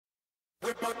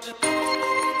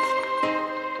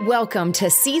Welcome to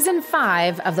Season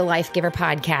 5 of the Life Giver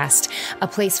Podcast, a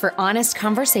place for honest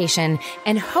conversation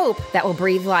and hope that will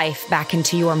breathe life back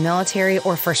into your military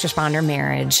or first responder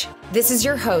marriage. This is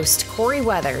your host, Corey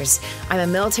Weathers. I'm a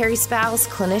military spouse,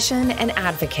 clinician, and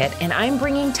advocate, and I'm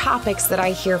bringing topics that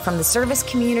I hear from the service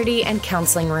community and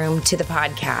counseling room to the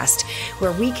podcast,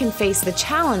 where we can face the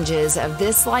challenges of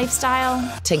this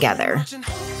lifestyle together.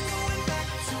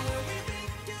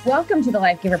 Welcome to the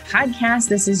Life Giver Podcast.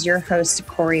 This is your host,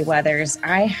 Corey Weathers.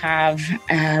 I have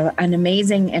an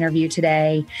amazing interview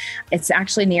today. It's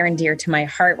actually near and dear to my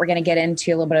heart. We're going to get into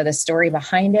a little bit of the story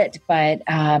behind it, but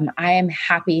I am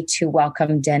happy to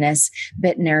welcome Dennis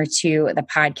Buettner to the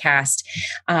podcast.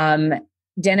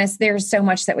 Dennis, there's so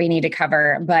much that we need to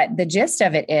cover, but the gist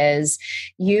of it is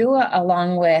you,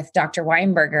 along with Dr.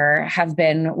 Weinberger, have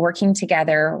been working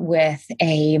together with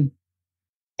a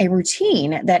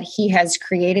routine that he has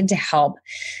created to help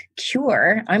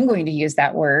cure, I'm going to use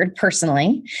that word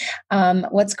personally,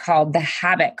 what's called the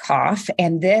habit cough.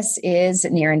 And this is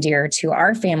near and dear to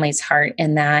our family's heart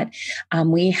in that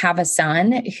we have a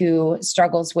son who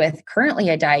struggles with currently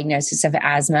a diagnosis of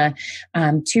asthma,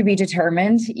 to be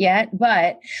determined yet,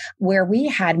 but where we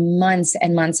had months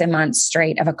and months and months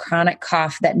straight of a chronic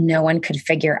cough that no one could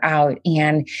figure out.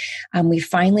 And we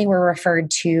finally were referred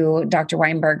to Dr.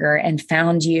 Weinberger and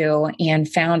found you and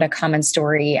found a common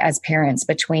story as parents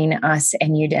between us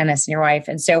and you, Dennis, and your wife.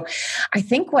 And so I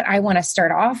think what I want to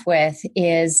start off with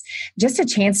is just a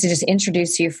chance to just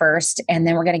introduce you first. And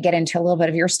then we're going to get into a little bit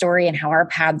of your story and how our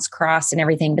paths cross and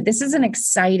everything. But this is an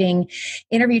exciting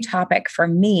interview topic for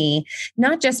me,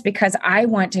 not just because I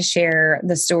want to share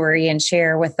the story and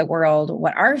share with the world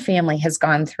what our family has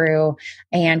gone through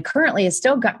and currently is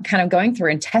still kind of going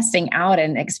through and testing out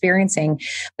and experiencing,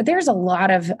 but there's a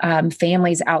lot of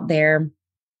families out there,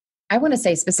 I want to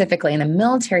say specifically in the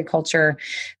military culture,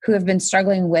 who have been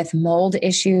struggling with mold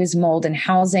issues, mold in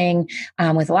housing,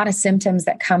 with a lot of symptoms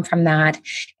that come from that.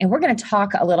 And we're going to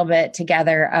talk a little bit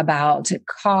together about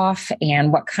cough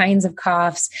and what kinds of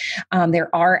coughs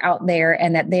there are out there,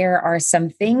 and that there are some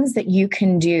things that you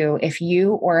can do if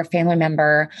you or a family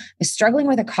member is struggling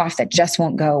with a cough that just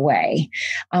won't go away.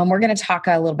 We're going to talk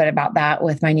a little bit about that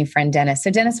with my new friend, Dennis. So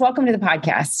Dennis, welcome to the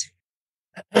podcast.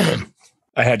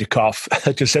 I had to cough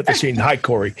to set the scene. Hi,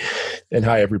 Corey, and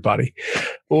hi, everybody.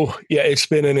 Oh, yeah, it's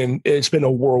been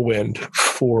a whirlwind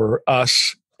for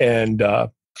us, and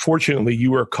fortunately,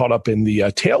 you were caught up in the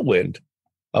tailwind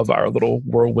of our little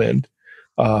whirlwind.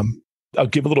 I'll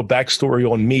give a little backstory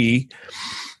on me.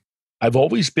 I've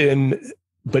always been,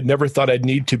 but never thought I'd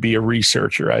need to be a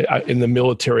researcher. In the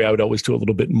military, I would always do a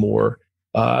little bit more.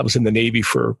 I was in the Navy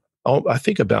for, I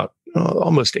think, about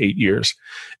almost 8 years.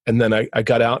 And then I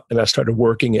got out and I started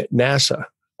working at NASA.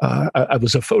 I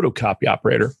was a photocopy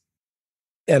operator.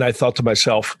 And I thought to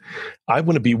myself, I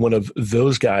want to be one of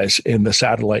those guys in the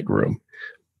satellite room.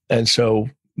 And so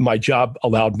my job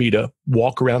allowed me to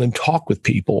walk around and talk with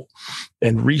people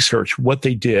and research what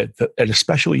they did, and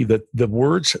especially the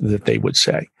words that they would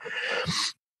say,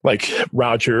 like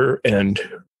Roger and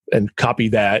copy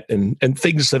that and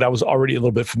things that I was already a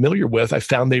little bit familiar with. I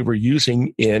found they were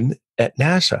using at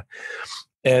NASA.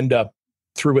 And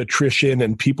through attrition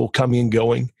and people coming and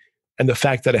going, and the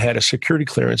fact that I had a security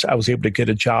clearance, I was able to get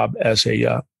a job as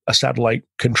a satellite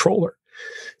controller.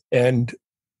 And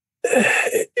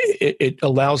it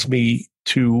allows me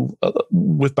to,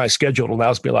 with my schedule, it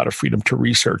allows me a lot of freedom to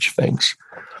research things.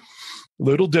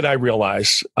 Little did I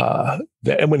realize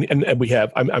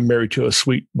that, I'm married to a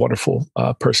sweet, wonderful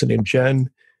person named Jen,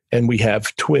 and we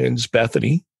have twins,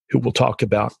 Bethany, who we'll talk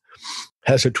about,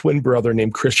 has a twin brother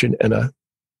named Christian and a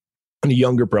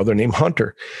younger brother named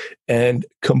Hunter, and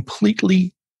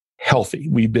completely healthy.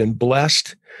 We've been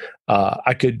blessed.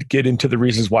 I could get into the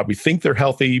reasons why we think they're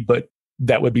healthy, but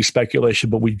that would be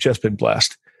speculation, but we've just been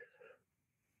blessed.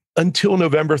 Until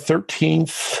November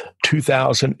 13th,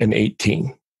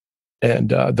 2018. And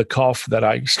the cough that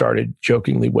I started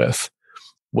jokingly with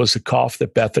was the cough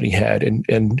that Bethany had.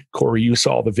 And Corey, you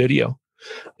saw the video.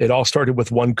 It all started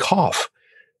with one cough.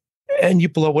 And you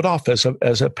blow it off as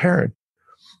a parent.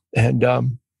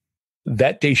 And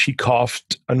that day she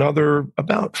coughed another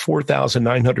about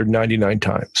 4,999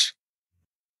 times.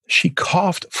 She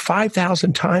coughed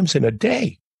 5,000 times in a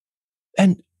day.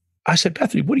 And I said,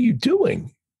 Bethany, what are you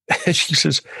doing? And she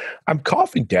says, I'm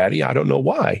coughing, Daddy. I don't know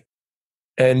why.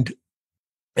 And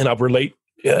I'll relate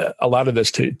a lot of this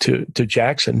to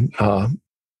Jackson.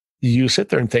 You sit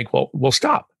there and think, well,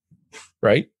 stop,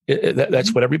 right?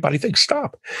 That's what everybody thinks.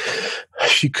 Stop.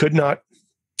 She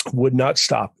would not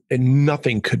stop, and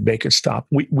nothing could make it stop.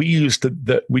 We used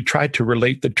we tried to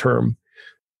relate the term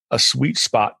a sweet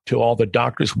spot to all the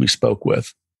doctors we spoke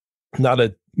with, not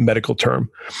a medical term,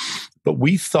 but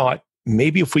we thought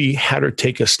maybe if we had her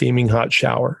take a steaming hot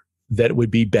shower, that it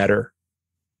would be better.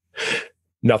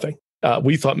 Nothing.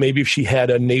 We thought maybe if she had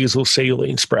a nasal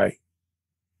saline spray,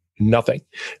 nothing.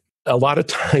 A lot of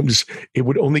times it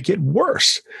would only get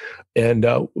worse. And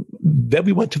then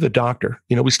we went to the doctor.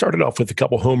 We started off with a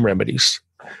couple home remedies.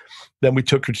 Then we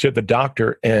took her to the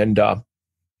doctor, and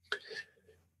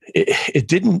it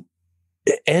didn't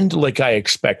end like I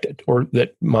expected, or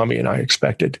that mommy and I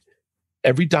expected.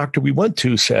 Every doctor we went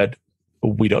to said,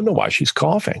 we don't know why she's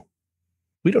coughing.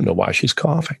 We don't know why she's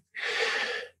coughing.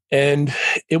 And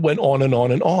it went on and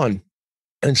on and on.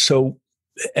 And so,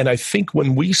 and I think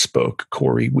when we spoke,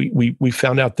 Corey, we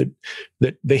found out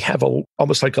that they have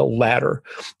almost like a ladder.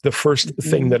 The first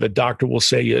thing that a doctor will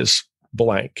say is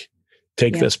blank,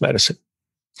 take this medicine.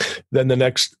 Then the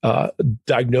next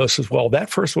diagnosis, well, that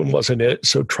first one wasn't it,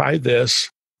 so try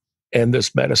this and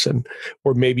this medicine,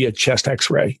 or maybe a chest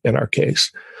x-ray in our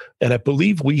case. And I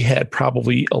believe we had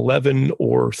probably 11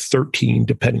 or 13,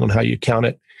 depending on how you count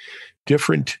it,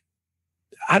 different,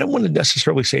 I don't want to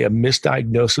necessarily say a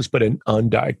misdiagnosis, but an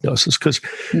undiagnosis,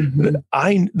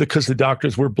 because the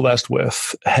doctors we're blessed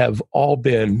with have all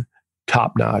been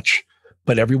top-notch,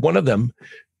 but every one of them,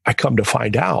 I come to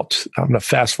find out, I'm going to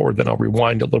fast forward, then I'll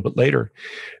rewind a little bit later,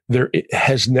 there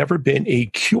has never been a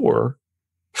cure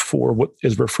for what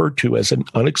is referred to as an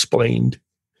unexplained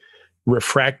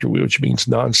refractory, which means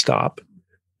nonstop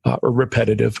or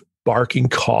repetitive barking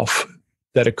cough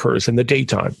that occurs in the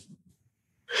daytime.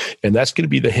 And that's going to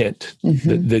be the hint,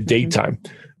 the daytime.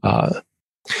 And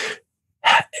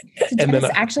then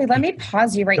actually, let me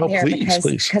pause you right there,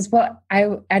 because what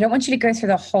I don't want you to go through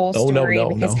the whole story.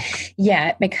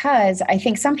 Because I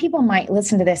think some people might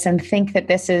listen to this and think that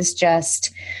this is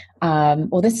just,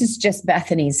 this is just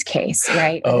Bethany's case,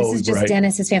 right? This is just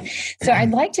Dennis's family. So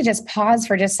I'd like to just pause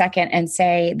for just a second and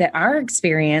say that our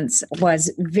experience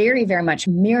was very, very much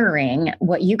mirroring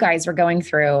what you guys were going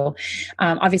through.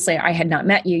 Obviously, I had not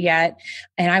met you yet,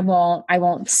 and I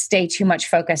won't stay too much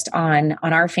focused on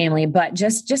our family, but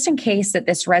just in case that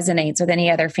this resonates with any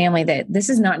other family, that this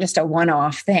is not just a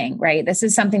one-off thing, right? This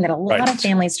is something that a lot of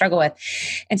families struggle with.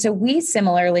 And so we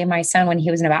similarly, my son, when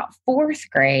he was in about 4th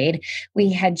grade,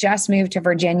 we had just moved to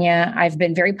Virginia. I've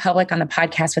been very public on the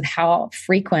podcast with how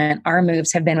frequent our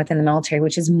moves have been within the military,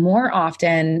 which is more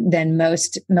often than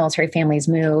most military families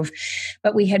move.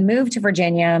 But we had moved to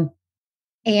Virginia.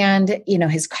 And,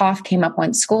 his cough came up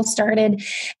once school started,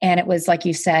 and it was, like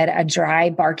you said, a dry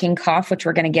barking cough, which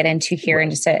we're going to get into here in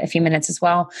just a few minutes as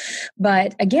well.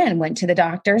 But again, went to the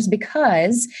doctors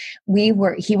because he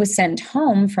was sent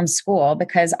home from school,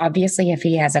 because obviously if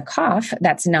he has a cough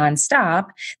that's nonstop,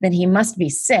 then he must be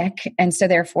sick. And so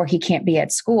therefore he can't be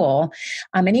at school.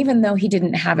 And even though he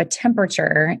didn't have a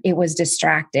temperature, it was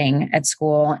distracting at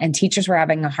school, and teachers were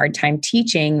having a hard time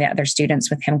teaching the other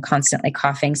students with him constantly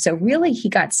coughing. So really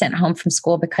he got sent home from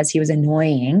school because he was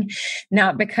annoying,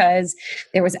 not because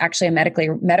there was actually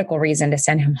a medical reason to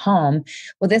send him home.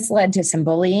 Well, this led to some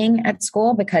bullying at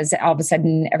school, because all of a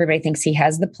sudden everybody thinks he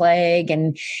has the plague,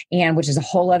 and which is a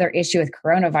whole other issue with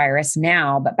coronavirus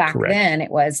now. But back then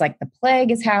it was like the plague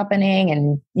is happening,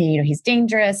 and he's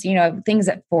dangerous, things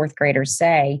that 4th graders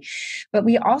say. But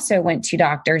we also went to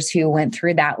doctors who went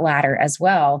through that ladder as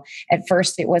well. At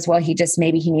first it was, well,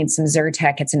 maybe he needs some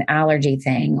Zyrtec, it's an allergy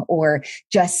thing, or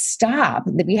just stop.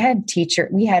 We had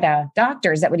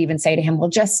doctors that would even say to him, well,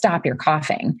 just stop your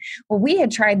coughing. Well, we had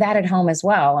tried that at home as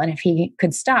well. And if he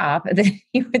could stop, then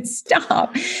he would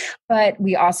stop. But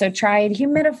we also tried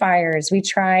humidifiers. We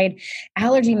tried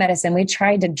allergy medicine. We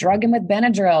tried to drug him with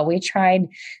Benadryl. We tried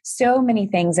so many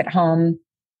things at home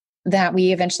that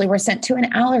we eventually were sent to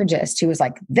an allergist who was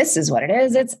like, this is what it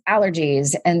is. It's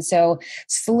allergies. And so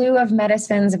slew of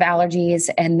medicines of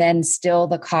allergies. And then still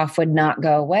the cough would not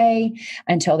go away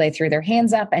until they threw their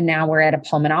hands up. And now we're at a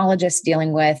pulmonologist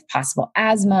dealing with possible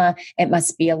asthma. It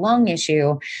must be a lung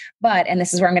issue. But, and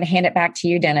this is where I'm going to hand it back to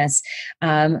you, Dennis.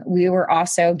 We were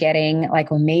also getting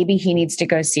like, well, maybe he needs to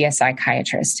go see a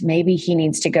psychiatrist. Maybe he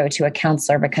needs to go to a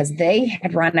counselor, because they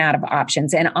had run out of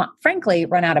options and frankly,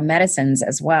 run out of medicines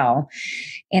as well.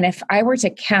 And if I were to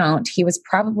count, he was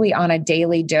probably on a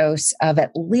daily dose of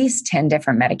at least 10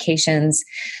 different medications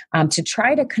to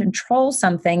try to control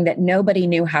something that nobody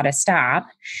knew how to stop.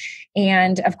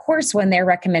 And of course, when they're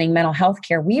recommending mental health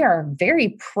care, we are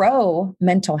very pro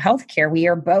mental health care. We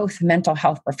are both mental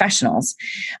health professionals.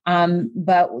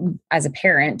 But as a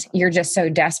parent, you're just so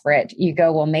desperate. You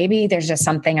go, well, maybe there's just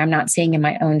something I'm not seeing in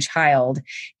my own child,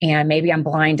 and maybe I'm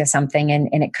blind to something, and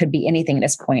it could be anything at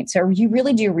this point. So you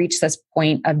really do reach this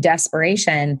point of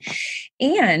desperation.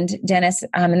 And Dennis,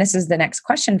 and this is the next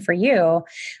question for you,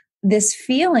 this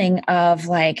feeling of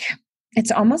like,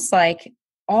 it's almost like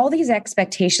all these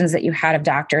expectations that you had of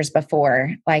doctors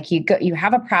before, like you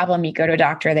have a problem, you go to a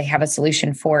doctor, they have a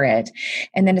solution for it.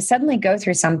 And then to suddenly go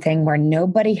through something where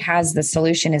nobody has the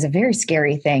solution is a very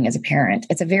scary thing as a parent.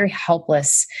 It's a very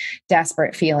helpless,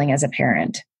 desperate feeling as a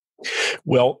parent.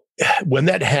 Well, when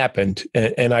that happened,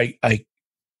 and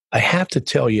I have to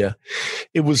tell you,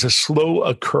 it was a slow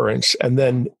occurrence. And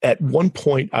then at one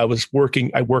point I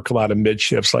work a lot of mid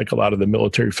shifts, like a lot of the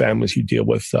military families you deal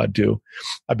with do.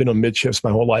 I've been on mid shifts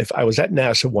my whole life. I was at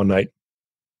NASA one night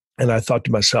and I thought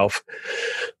to myself,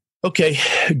 okay,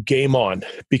 game on,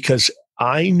 because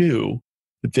I knew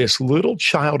that this little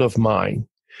child of mine,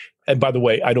 and by the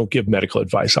way, I don't give medical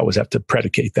advice. I always have to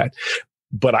predicate that.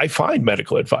 But I find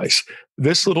medical advice.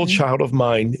 This little child of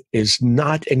mine is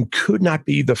not and could not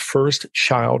be the first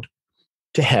child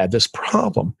to have this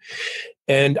problem.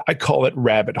 And I call it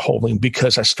rabbit holing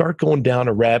because I start going down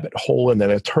a rabbit hole and then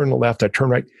I turn left, I turn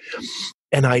right.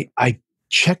 And I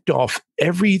checked off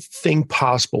everything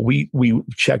possible. We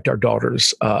checked our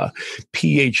daughter's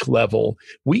pH level.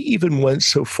 We even went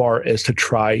so far as to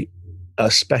try a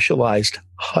specialized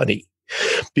honey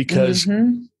because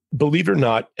believe it or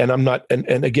not, and I'm not,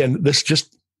 and again, this is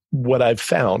just what I've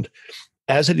found.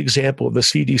 As an example, the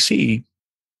CDC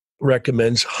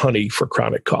recommends honey for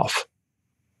chronic cough.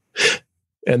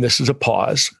 And this is a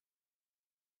pause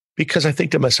because I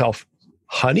think to myself,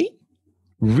 honey?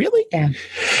 Really? Yeah.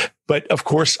 But of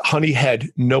course, honey had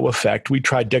no effect. We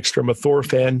tried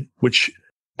dextromethorphan, which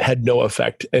had no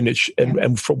effect.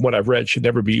 And from what I've read, should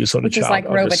never be used on a child.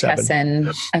 Which is like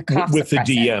Robitussin, a cough with the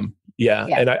suppressant. DM. Yeah.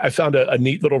 And I found a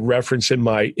neat little reference in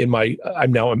my,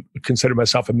 I'm consider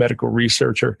myself a medical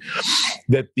researcher,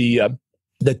 that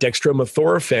that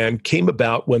dextromethorphan came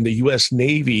about when the U.S.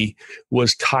 Navy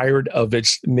was tired of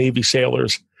its Navy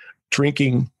sailors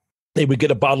drinking. They would get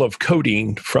a bottle of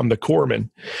codeine from the corpsman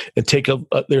and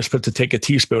they're supposed to take a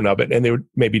teaspoon of it and they would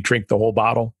maybe drink the whole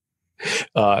bottle.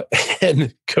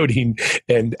 And codeine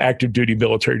and active duty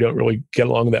military don't really get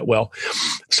along that well.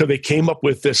 So they came up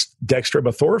with this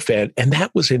dextromethorphan, and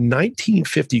that was in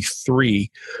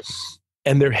 1953.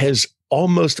 And there has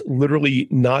almost literally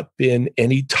not been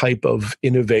any type of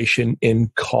innovation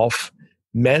in cough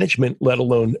management, let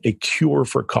alone a cure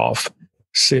for cough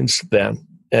since then.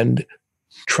 And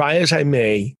try as I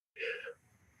may,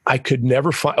 I could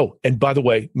never find, and by the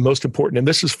way, most important, and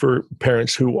this is for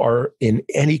parents who are in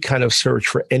any kind of search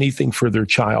for anything for their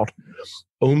child,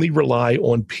 only rely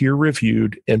on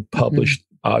peer-reviewed and published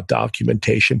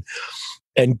documentation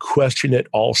and question it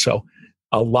also.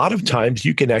 A lot of times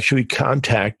you can actually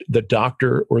contact the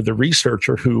doctor or the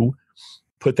researcher who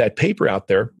put that paper out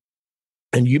there,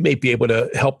 and you may be able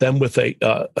to help them with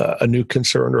a new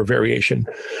concern or variation,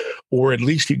 or at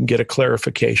least you can get a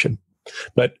clarification.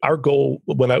 But our goal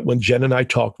when Jen and I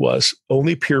talked was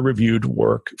only peer-reviewed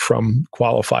work from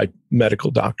qualified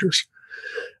medical doctors.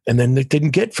 And then it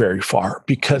didn't get very far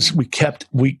because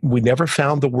we never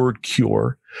found the word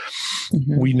cure.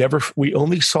 We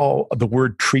only saw the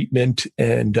word treatment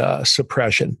and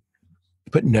suppression,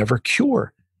 but never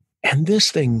cure. And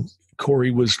this thing, Corey,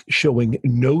 was showing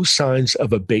no signs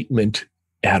of abatement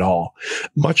at all,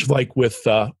 much like with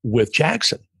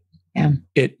Jackson. Yeah.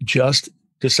 It just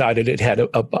decided it had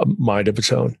a mind of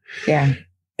its own. Yeah.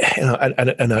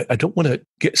 And I don't want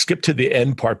to skip to the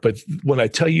end part, but when I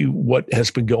tell you what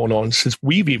has been going on since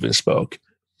we've even spoke,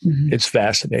 it's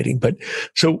fascinating. But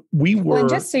so we were. Well,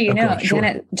 just so you know,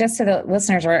 Janet, just so the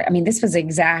listeners are, this was the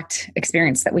exact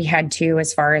experience that we had too,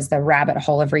 as far as the rabbit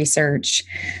hole of research.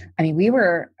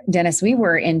 Dennis, we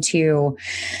were into.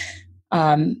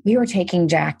 We were taking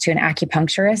Jack to an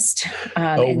acupuncturist.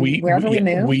 Wherever we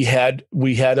moved, we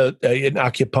had an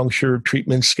acupuncture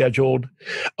treatment scheduled.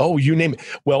 Oh, you name it.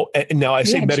 Well, now I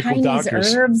say medical Chinese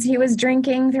doctors. Herbs he was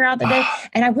drinking throughout the day,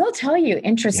 and I will tell you,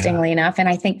 interestingly enough, and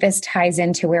I think this ties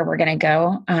into where we're going to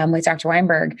go with Dr.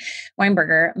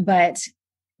 Weinberger, but.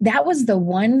 That was the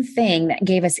one thing that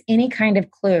gave us any kind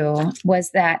of clue, was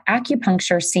that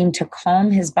acupuncture seemed to calm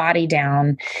his body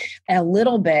down a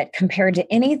little bit compared to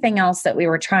anything else that we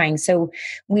were trying. So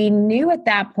we knew at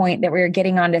that point that we were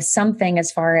getting onto something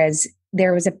as far as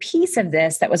there was a piece of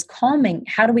this that was calming.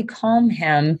 How do we calm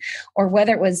him? Or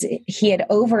whether it was he had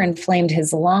overinflamed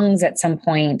his lungs at some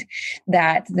point,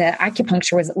 that the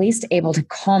acupuncture was at least able to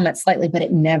calm it slightly, but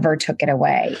it never took it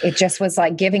away. It just was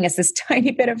like giving us this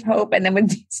tiny bit of hope and then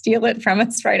would steal it from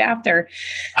us right after.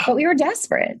 But we were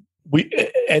desperate.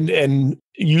 And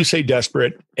you say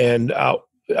desperate, and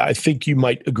I think you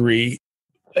might agree.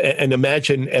 And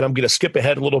imagine, and I'm going to skip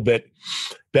ahead a little bit.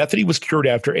 Bethany was cured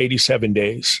after 87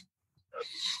 days.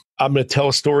 I'm going to tell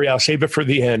a story. I'll save it for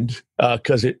the end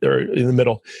because they're in the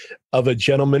middle, of a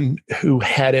gentleman who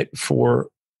had it for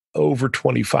over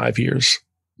 25 years,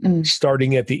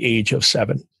 starting at the age of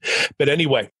 7. But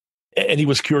anyway, and he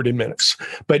was cured in minutes.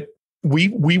 But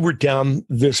we were down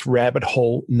this rabbit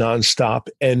hole nonstop,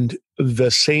 and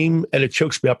the same, and it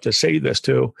chokes me up to say this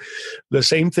too, the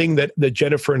same thing that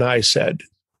Jennifer and I said,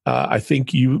 I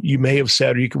think you may have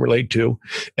said, or you can relate to,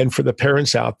 and for the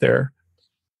parents out there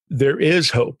is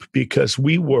hope, because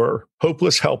we were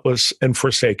hopeless, helpless, and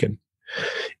forsaken.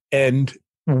 And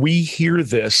we hear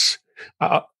this.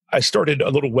 I started a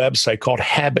little website called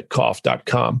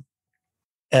habitcough.com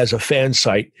as a fan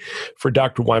site for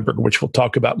Dr. Weinberger, which we'll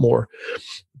talk about more.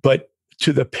 But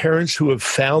to the parents who have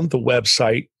found the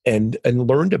website and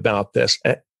learned about this,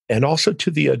 and also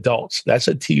to the adults, that's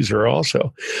a teaser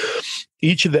also,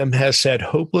 each of them has said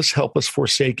hopeless, helpless,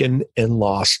 forsaken, and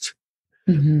lost.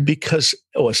 Mm-hmm. Because,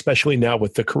 especially now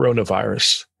with the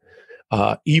coronavirus,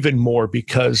 even more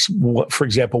because, for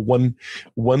example, one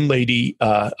lady,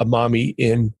 a mommy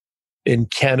in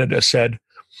Canada, said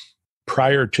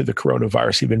prior to the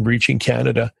coronavirus even reaching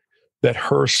Canada, that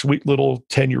her sweet little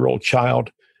 10-year-old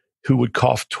child who would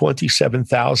cough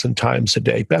 27,000 times a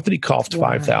day, Bethany coughed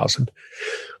 5,000.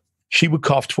 She would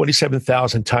cough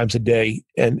 27,000 times a day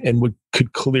and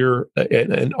could clear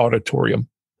an auditorium,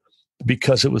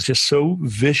 because it was just so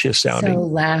vicious sounding. So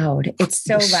loud. It's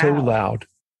so loud. So loud.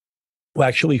 Well,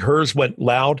 actually, hers went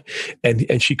loud,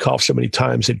 and she coughed so many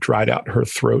times it dried out her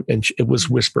throat, and it was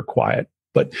whisper quiet,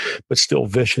 but still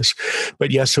vicious. But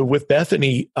yeah, so with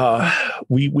Bethany,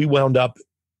 we wound up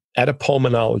at a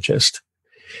pulmonologist,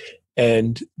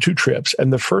 and 2 trips.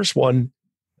 And the first one,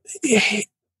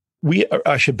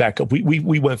 I should back up.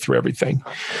 We went through everything.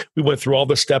 We went through all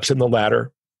the steps in the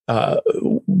ladder.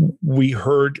 We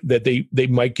heard that they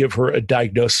might give her a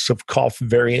diagnosis of cough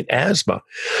variant asthma,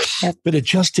 but it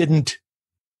just didn't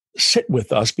sit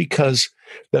with us, because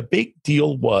the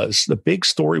big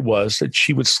story was that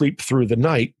she would sleep through the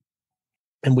night.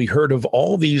 And we heard of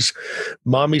all these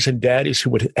mommies and daddies who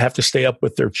would have to stay up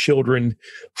with their children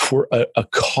for a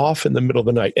cough in the middle of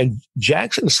the night. And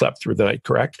Jackson slept through the night,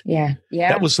 correct? Yeah.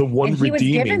 That was the one redeeming.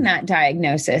 He was given that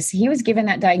diagnosis. He was given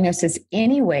that diagnosis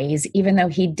anyways, even though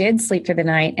he did sleep through the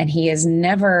night. And he has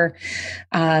never,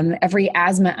 every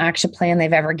asthma action plan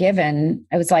they've ever given,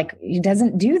 I was like, he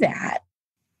doesn't do that.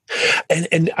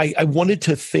 And I wanted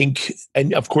to think,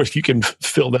 and of course you can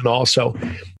fill in also,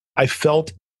 I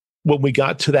felt when we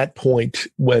got to that point,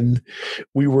 when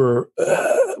we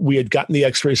had gotten the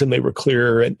x-rays and they were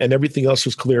clear and everything else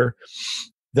was clear,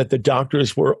 that the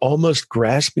doctors were almost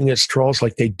grasping at straws,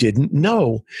 like they didn't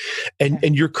know.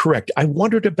 And you're correct. I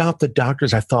wondered about the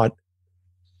doctors. I thought,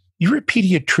 you're a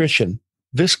pediatrician.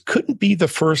 This couldn't be the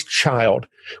first child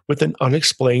with an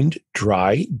unexplained,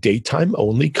 dry,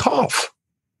 daytime-only cough.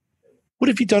 What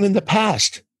have you done in the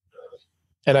past?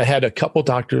 And I had a couple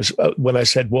doctors when I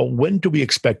said, well, when do we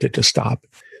expect it to stop?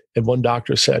 And one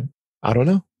doctor said, I don't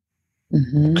know.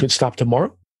 Mm-hmm. Could stop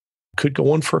tomorrow. Could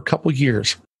go on for a couple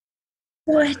years.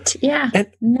 What? Yeah.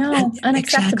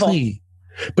 Unacceptable. Exactly.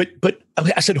 But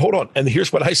I said, hold on. And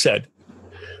here's what I said.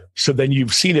 So then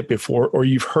you've seen it before, or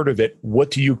you've heard of it.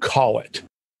 What do you call it?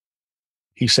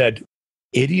 He said,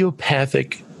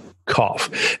 idiopathic cough.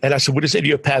 And I said, what does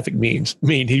idiopathic mean?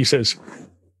 He says,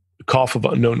 cough of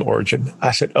unknown origin.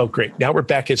 I said, oh, great. Now we're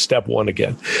back at step 1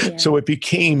 again. Yeah. So it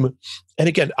became, and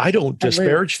again, I don't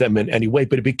disparage them in any way,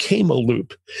 but it became a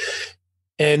loop.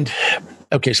 And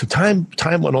okay, so time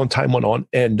went on.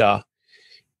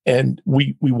 And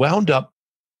we wound up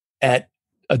at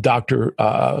a doctor,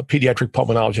 pediatric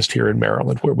pulmonologist here in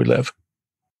Maryland, where we live.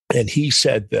 And he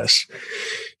said this.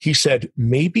 He said,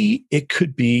 maybe it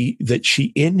could be that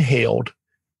she inhaled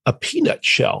a peanut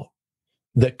shell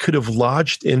that could have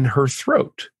lodged in her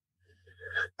throat.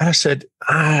 And I said,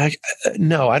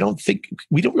 no, I don't think,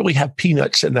 we don't really have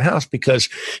peanuts in the house because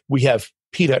we have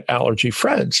peanut allergy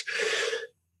friends.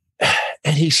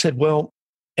 And he said, well,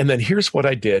 and then here's what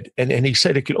I did. And he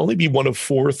said it could only be one of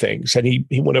 4 things. And he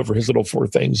went over his little 4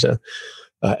 things,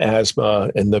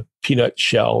 asthma and the peanut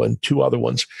shell and 2 other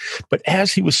ones. But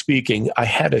as he was speaking, I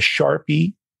had a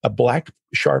Sharpie a black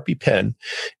Sharpie pen,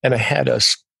 and I had a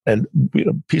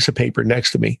piece of paper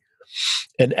next to me.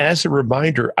 And as a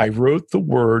reminder, I wrote the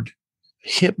word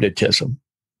hypnotism.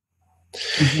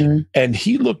 Mm-hmm. And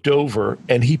he looked over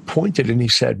and he pointed and he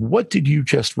said, "What did you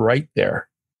just write there?"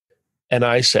 And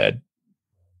I said,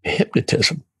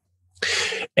 "Hypnotism."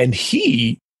 And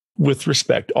he, with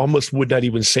respect, almost would not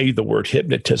even say the word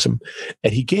hypnotism.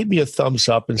 And he gave me a thumbs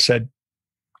up and said,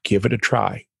 "Give it a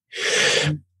try."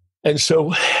 Mm-hmm. And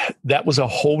so that was a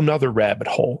whole nother rabbit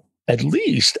hole. At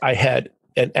least I had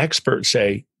an expert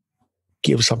say,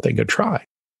 "Give something a try."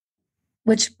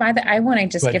 Which, I want to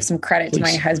just give some credit to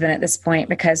my husband at this point,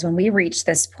 because when we reached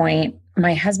this point,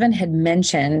 my husband had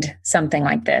mentioned something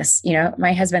like this. You know,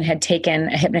 my husband had taken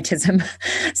a hypnotism,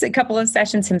 a couple of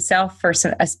sessions himself for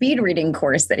a speed reading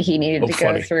course that he needed to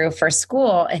go through for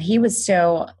school. And he was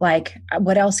so like,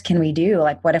 what else can we do?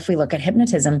 Like, what if we look at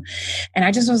hypnotism? And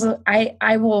I just was,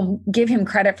 I will give him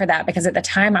credit for that, because at the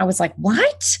time I was like,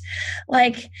 what?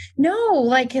 Like, no,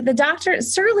 like the doctor,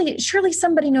 surely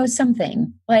somebody knows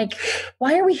something. Like,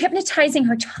 why are we hypnotizing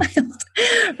her child?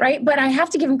 Right. But I have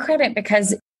to give him credit,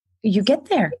 because you get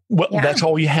there. Well, that's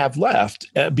all you have left,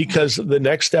 because the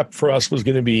next step for us was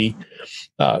going to be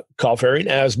cough, variant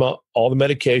asthma, all the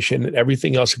medication and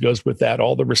everything else that goes with that,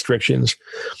 all the restrictions.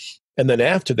 And then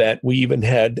after that, we even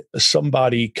had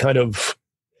somebody kind of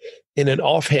in an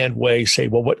offhand way say,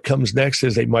 well, what comes next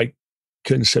is they might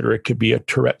consider it could be a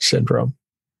Tourette syndrome.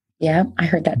 Yeah, I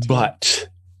heard that too.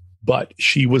 But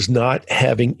she was not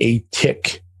having a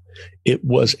tic. It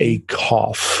was a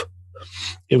cough.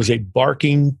 It was a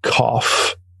barking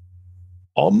cough,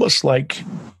 almost like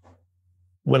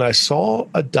when I saw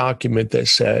a document that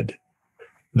said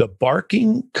the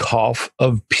barking cough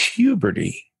of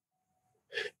puberty.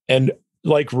 And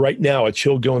like right now, a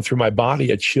chill going through my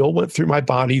body, a chill went through my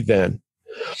body then.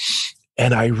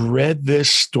 And I read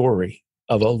this story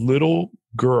of a little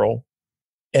girl.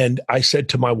 And I said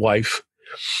to my wife,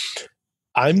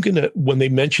 when they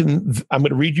mention, I'm going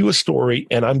to read you a story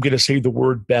and I'm going to say the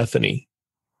word Bethany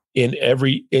in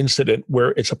every incident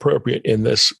where it's appropriate in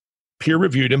this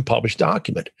peer-reviewed and published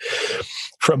document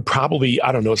from probably,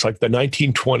 I don't know, it's like the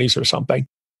 1920s or something.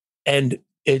 And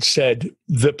it said,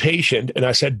 the patient, and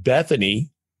I said, Bethany,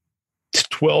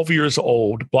 12 years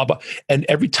old, blah, blah. And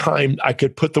every time I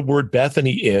could put the word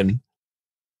Bethany in,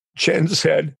 Jen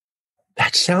said,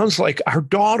 that sounds like our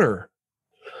daughter.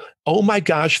 Oh my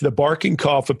gosh, the barking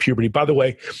cough of puberty. By the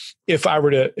way, if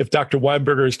Dr.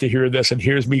 Weinberger is to hear this and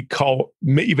hears me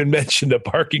even mention the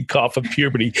barking cough of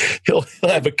puberty, he'll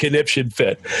have a conniption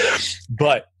fit.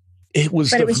 But it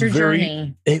was your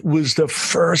journey. It was the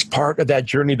first part of that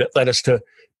journey that led us to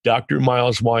Dr.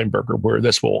 Miles Weinberger, where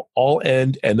this will all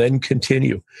end and then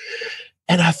continue.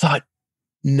 And I thought,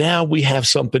 now we have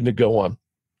something to go on.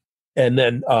 And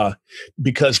then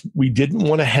because we didn't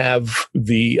want to have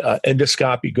the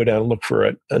endoscopy go down and look for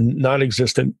a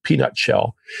non-existent peanut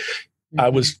shell, I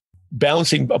was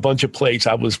balancing a bunch of plates.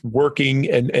 I was working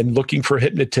and looking for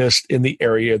hypnotists in the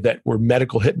area that were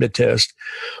medical hypnotists.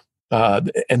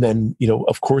 And then,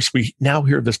 of course, we now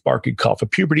hear this barking cough of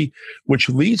puberty, which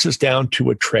leads us down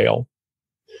to a trail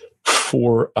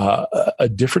for a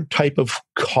different type of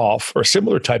cough or a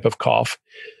similar type of cough.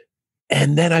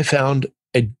 And then I found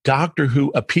a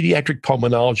pediatric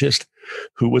pulmonologist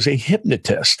who was a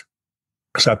hypnotist.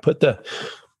 So I put the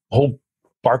whole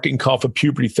barking cough of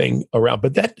puberty thing around,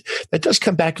 but that does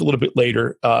come back a little bit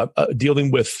later,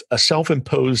 dealing with a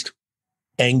self-imposed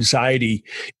anxiety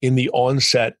in the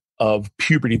onset of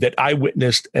puberty that I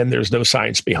witnessed, and there's no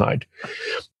science behind.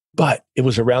 But it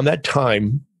was around that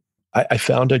time I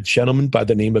found a gentleman by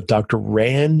the name of Dr.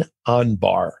 Ran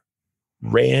Anbar.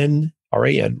 Ran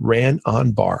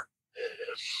Anbar.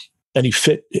 And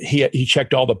he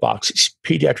checked all the boxes: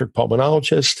 pediatric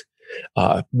pulmonologist,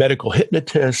 medical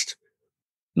hypnotist,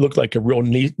 looked like a real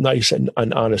nice and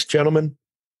honest gentleman.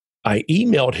 I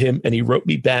emailed him and he wrote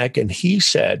me back and he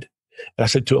said, and I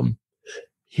said to him,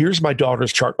 here's my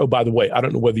daughter's chart. Oh, by the way, I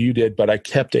don't know whether you did, but I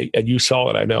kept and you saw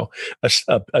it, I know,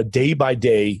 a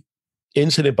day-by-day,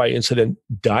 incident-by-incident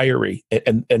diary.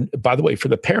 And by the way, for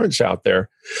the parents out there,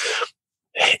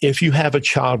 if you have a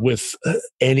child with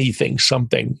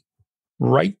something,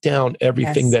 write down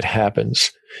everything that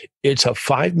happens. It's a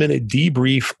 5-minute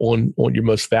debrief on your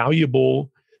most valuable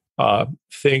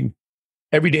thing.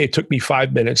 Every day it took me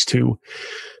 5 minutes to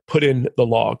put in the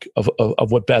log of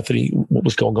what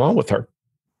was going on with her.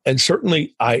 And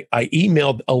certainly I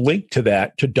emailed a link to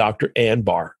that to Dr.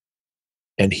 Anbar.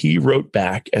 And he wrote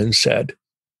back and said,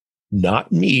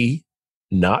 not me,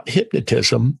 not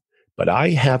hypnotism, but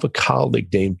I have a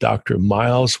colleague named Dr.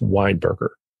 Miles Weinberger.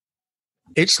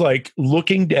 It's like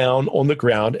looking down on the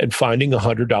ground and finding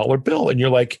 $100 bill. And you're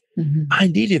like, I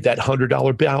needed that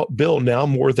 $100 bill now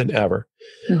more than ever.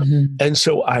 And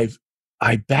so I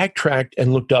backtracked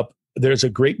and looked up. There's a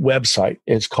great website.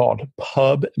 It's called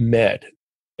PubMed.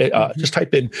 Just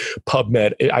type in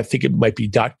PubMed. I think it might be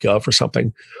 .gov or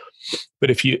something. But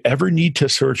if you ever need to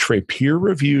search for a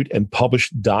peer-reviewed and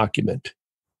published document,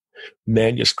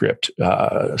 manuscript,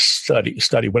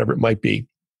 study, whatever it might be,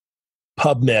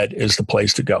 PubMed is the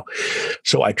place to go.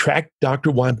 So I tracked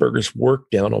Dr. Weinberger's work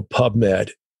down on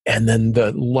PubMed, and then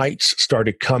the lights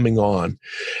started coming on.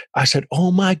 I said,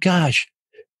 oh my gosh,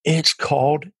 it's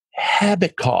called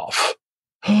habit cough.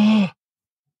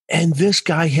 And this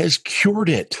guy has cured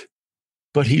it,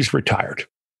 but he's retired.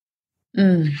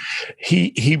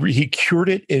 He cured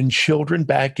it in children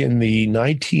back in the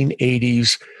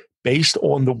 1980s based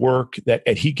on the work that,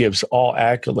 and he gives all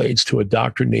accolades to a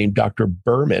doctor named Dr.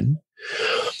 Berman,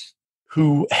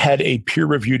 who had a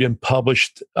peer-reviewed and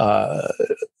published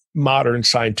modern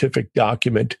scientific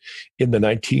document in the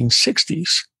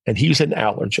 1960s. And he's an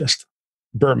allergist.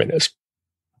 Berman is.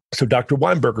 So Dr.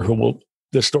 Weinberger,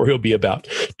 this story will be about,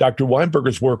 Dr.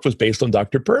 Weinberger's work was based on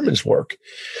Dr. Berman's work.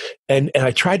 And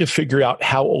I tried to figure out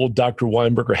how old Dr.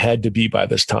 Weinberger had to be by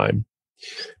this time.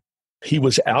 He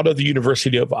was out of the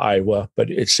University of Iowa, but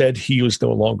it said he was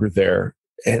no longer there.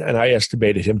 And I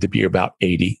estimated him to be about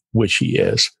 80, which he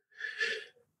is.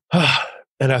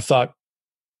 And I thought,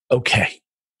 okay,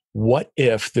 what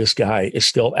if this guy is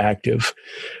still active?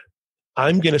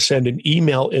 I'm going to send an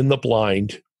email in the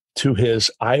blind to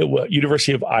his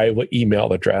University of Iowa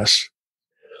email address.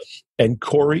 And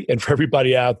Corey, and for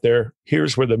everybody out there,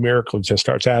 here's where the miracle just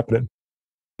starts happening.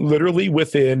 Literally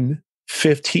within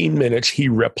 15 minutes, he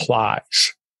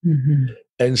replies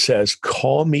and says,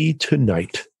 call me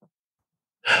tonight.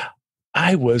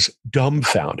 I was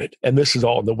dumbfounded. And this is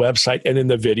all on the website and in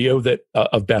the video that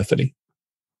of Bethany.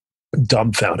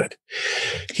 Dumbfounded.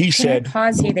 He said, I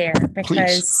pause you there because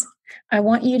please. I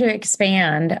want you to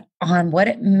expand on what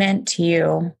it meant to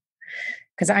you,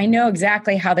 because I know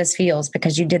exactly how this feels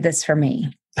because you did this for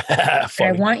me.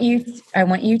 I want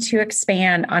you to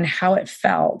expand on how it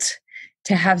felt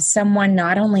to have someone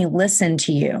not only listen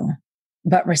to you,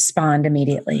 but respond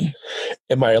immediately.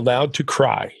 Am I allowed to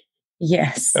cry?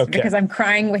 Yes, okay. Because I'm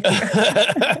crying with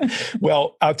you.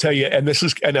 Well, I'll tell you, and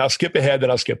I'll skip ahead, then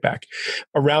I'll skip back.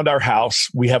 Around our house,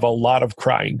 we have a lot of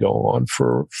crying going on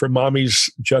for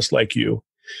mommies just like you,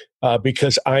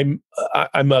 because I'm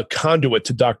a conduit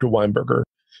to Dr. Weinberger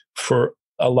for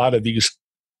a lot of these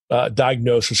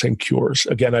diagnoses and cures.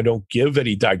 Again, I don't give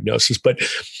any diagnosis, but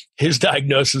his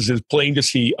diagnosis is plain to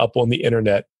see up on the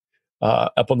internet,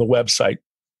 up on the website.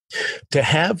 To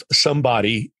have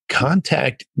somebody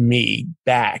contact me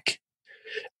back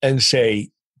and say,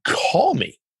 call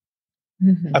me.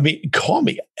 I mean, call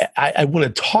me. I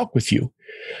want to talk with you.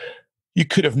 You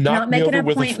could have knocked me over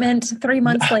with an appointment 3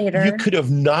 months later. You could have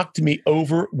knocked me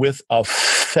over with a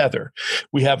feather.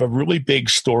 We have a really big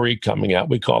story coming out.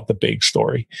 We call it the big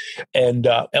story. And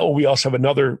we also have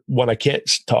another one I can't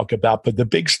talk about, but the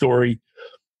big story,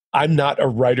 I'm not a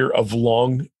writer of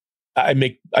long. I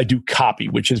do copy,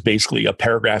 which is basically a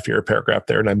paragraph here, a paragraph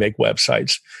there, and I make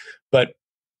websites. But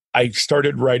I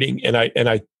started writing, and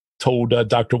I told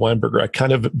Dr. Weinberger, I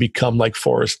kind of become like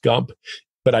Forrest Gump,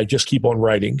 but I just keep on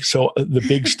writing. So the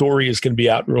big story is going to be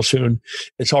out real soon.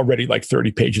 It's already like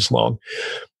 30 pages long.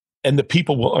 And the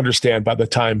people will understand by the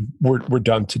time we're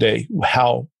done today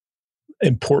how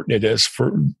important it is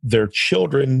for their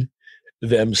children,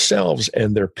 themselves,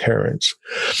 and their parents.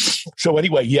 So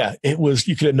anyway, yeah, it was,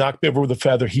 you could have knocked me over with a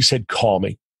feather. He said, call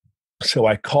me. So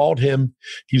I called him.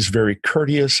 He's very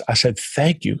courteous. I said,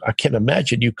 thank you. I can't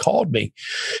imagine you called me.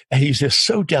 And he's just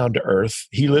so down to earth.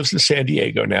 He lives in San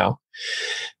Diego now.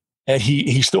 And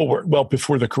he still worked, well,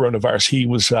 before the coronavirus,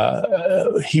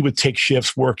 he would take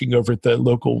shifts working over at the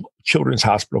local children's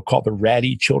hospital called the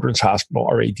Rady Children's Hospital,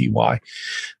 RADY.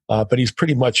 But he's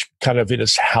pretty much kind of in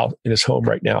his house, in his home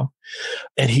right now.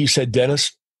 And he said,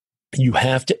 Dennis, you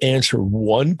have to answer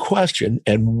one question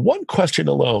and one question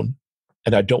alone.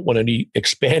 And I don't want any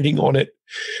expanding on it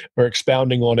or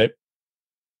expounding on it.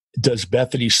 Does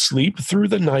Bethany sleep through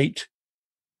the night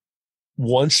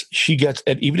once she gets,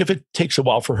 and even if it takes a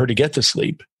while for her to get to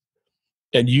sleep?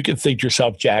 And you can think to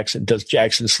yourself, Jackson, does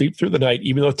Jackson sleep through the night,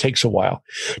 even though it takes a while?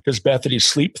 Does Bethany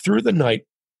sleep through the night,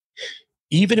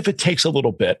 even if it takes a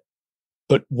little bit?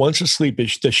 But once asleep,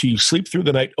 does she sleep through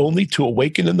the night only to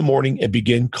awaken in the morning and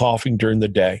begin coughing during the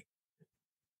day?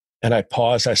 And I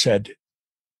paused. I said,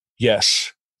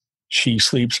 yes, she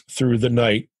sleeps through the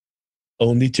night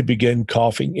only to begin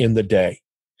coughing in the day.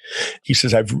 He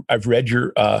says, I've read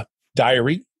your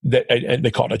diary and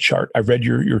they call it a chart. I read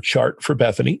your chart for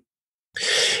Bethany.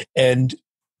 And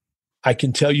I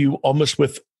can tell you almost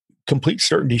with complete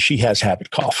certainty, she has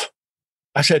habit cough.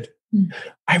 I said,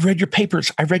 I read your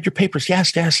papers.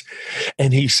 Yes, yes.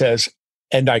 And he says,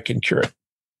 and I can cure it.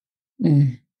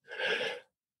 Mm.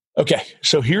 Okay,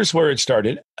 so here's where it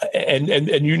started. And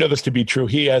you know this to be true.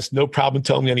 He has no problem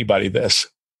telling anybody this.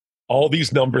 All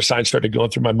these number signs started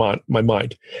going through my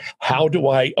mind. How do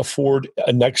I afford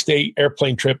a next day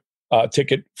airplane trip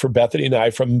ticket for Bethany and I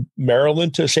from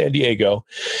Maryland to San Diego,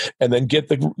 and then get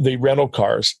the rental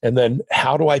cars? And then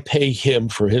how do I pay him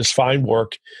for his fine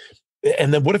work?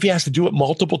 And then what if he has to do it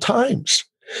multiple times?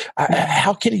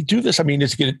 How can he do this? I mean,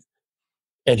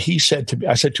 and he said to me,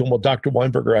 I said to him, well, Dr.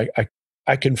 Weinberger,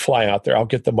 I can fly out there. I'll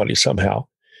get the money somehow.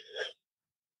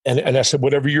 And I said,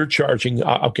 whatever you're charging,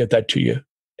 I'll get that to you.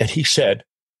 And he said,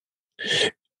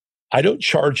 I don't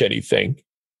charge anything,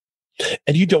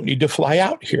 and you don't need to fly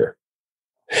out here.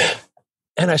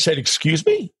 And I said, excuse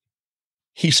me?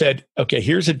 He said, okay,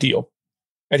 here's the deal.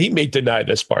 And he may deny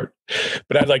this part,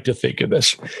 but I'd like to think of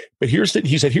this. But he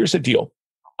said, here's the deal.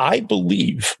 I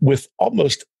believe with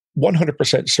almost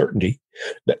 100% certainty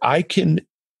that I can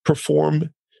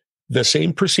perform the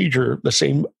same procedure, the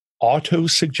same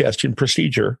auto-suggestion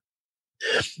procedure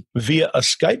via a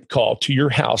Skype call to your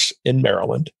house in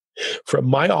Maryland from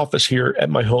my office here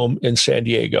at my home in San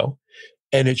Diego.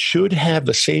 And it should have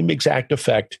the same exact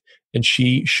effect. And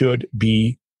she should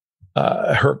be,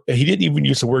 he didn't even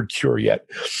use the word cure yet.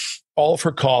 All of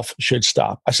her cough should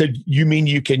stop. I said, you mean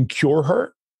you can cure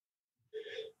her?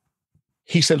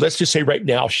 He said, let's just say right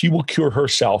now, she will cure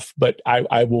herself, but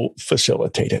I will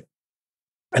facilitate it.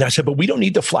 And I said, but we don't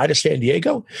need to fly to San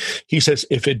Diego. He says,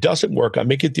 if it doesn't work, I'll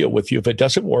make a deal with you. If it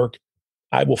doesn't work,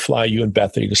 I will fly you and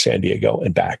Bethany to San Diego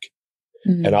and back.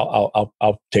 Mm-hmm. And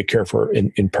I'll take care of her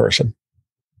in person.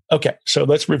 Okay, so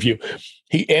let's review.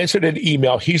 He answered an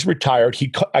email. He's retired.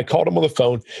 I called him on the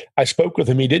phone. I spoke with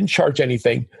him. He didn't charge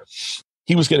anything.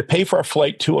 He was going to pay for our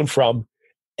flight to and from,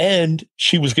 and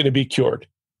she was going to be cured.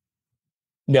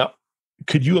 Now,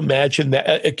 could you imagine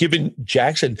that? Given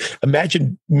Jackson,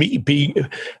 imagine me being,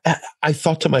 I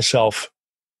thought to myself,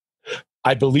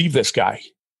 I believe this guy.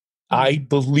 I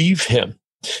believe him.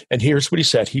 And here's what he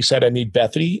said. He said, I need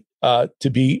Bethany to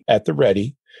be at the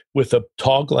ready with a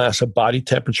tall glass of body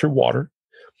temperature water,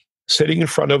 sitting in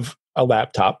front of a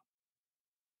laptop.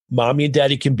 Mommy and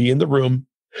Daddy can be in the room,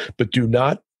 but do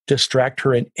not distract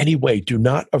her in any way. Do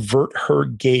not avert her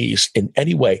gaze in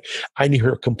any way. I need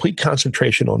her complete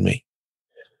concentration on me.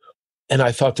 And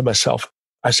I thought to myself,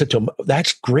 I said to him,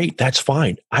 that's great. That's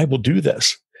fine. I will do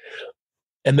this.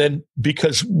 And then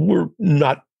because we're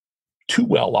not too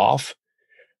well off,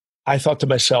 I thought to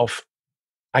myself,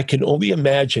 I can only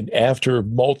imagine after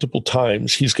multiple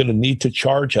times, he's going to need to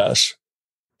charge us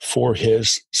for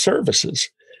his services.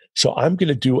 So I'm going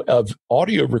to do an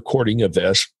audio recording of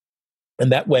this.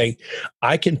 And that way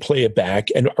I can play it back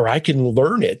or I can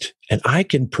learn it and I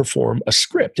can perform a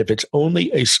script. If it's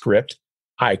only a script,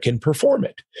 I can perform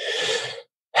it.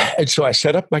 And so I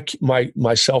set up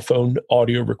my cell phone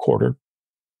audio recorder,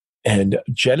 and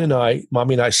Jen and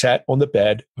Mommy and I sat on the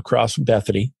bed across from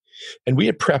Bethany, and we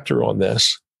had prepped her on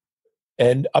this.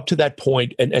 And up to that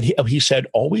point, and he said,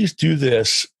 always do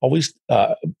this. Always,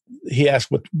 he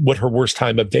asked what her worst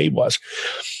time of day was.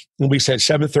 And we said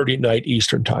 7:30 at night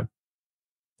Eastern time.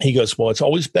 He goes, well, it's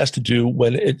always best to do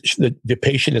when the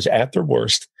patient is at their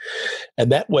worst.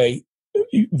 And that way,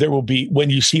 there will be,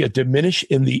 when you see a diminish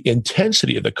in the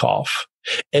intensity of the cough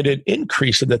and an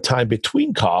increase in the time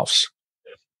between coughs,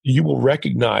 you will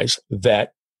recognize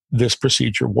that this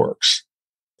procedure works.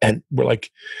 And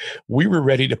we were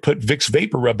ready to put Vicks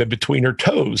Vapor Rub in between her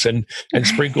toes and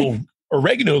sprinkle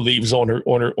oregano leaves on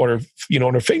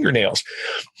her fingernails.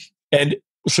 And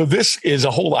so this is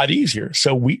a whole lot easier.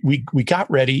 So we got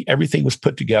ready. Everything was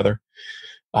put together.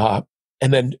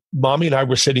 And then Mommy and I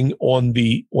were sitting on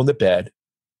the bed,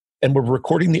 and we're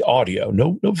recording the audio,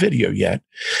 no video yet.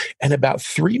 And about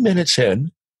 3 minutes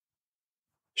in,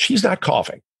 she's not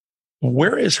coughing.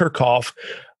 Where is her cough?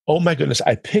 Oh my goodness.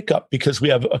 I pick up because we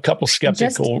have a couple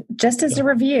skeptical. Just as a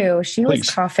review, she was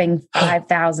coughing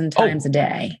 5,000 times a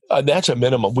day. That's a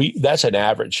minimum. That's an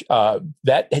average.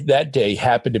 That day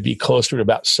happened to be closer to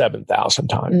about 7,000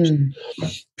 times.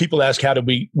 People ask, how did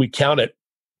we count it?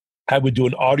 I would do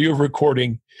an audio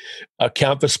recording,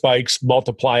 count the spikes,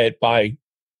 multiply it by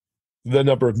the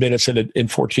number of minutes in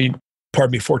 14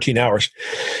 hours.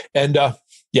 And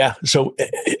so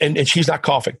she's not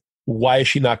coughing. Why is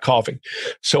she not coughing?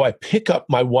 So I pick up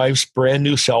my wife's brand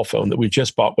new cell phone that we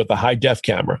just bought with a high def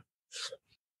camera,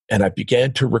 and I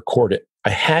began to record it. I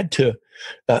had to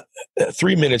Uh,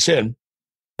 3 minutes in,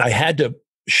 I had to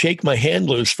shake my hand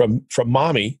loose from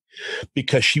mommy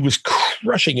because she was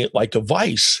crushing it like a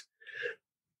vice,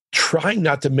 trying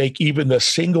not to make even the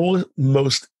single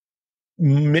most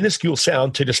minuscule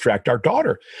sound to distract our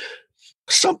daughter.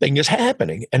 Something is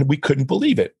happening, and we couldn't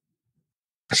believe it.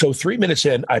 So 3 minutes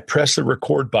in, I pressed the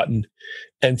record button,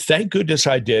 and thank goodness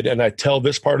I did. And I tell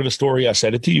this part of the story, I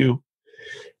said it to you.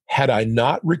 Had I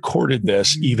not recorded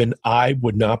this, even I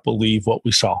would not believe what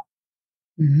we saw.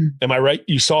 Mm-hmm. Am I right?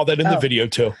 You saw that in the video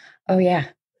too. Oh, yeah.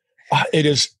 It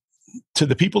is, to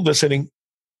the people listening,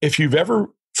 if you've ever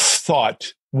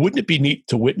thought, wouldn't it be neat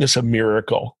to witness a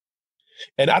miracle?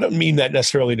 And I don't mean that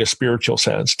necessarily in a spiritual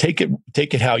sense. Take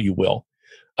it how you will.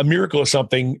 A miracle is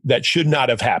something that should not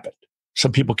have happened.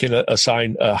 Some people can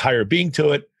assign a higher being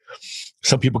to it.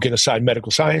 Some people can assign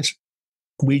medical science.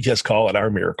 We just call it our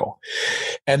miracle.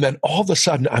 And then all of a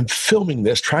sudden, I'm filming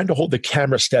this, trying to hold the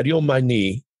camera steady on my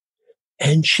knee,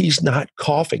 and she's not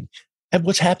coughing. And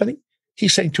what's happening?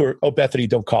 He's saying to her, "Oh, Bethany,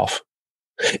 don't cough.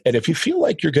 And if you feel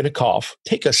like you're going to cough,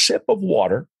 take a sip of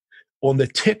water on the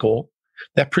tickle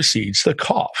that precedes the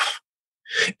cough."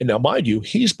 And now, mind you,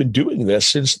 he's been doing this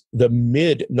since the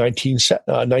mid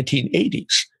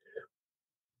 1980s.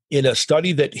 In a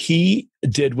study that he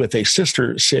did with a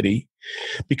sister city,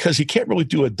 because he can't really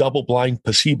do a double-blind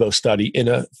placebo study in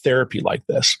a therapy like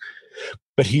this.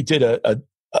 But he did a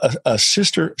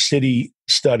sister city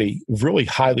study, really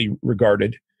highly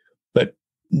regarded, but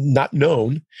not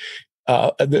known.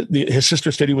 His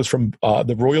sister city was from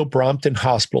the Royal Brompton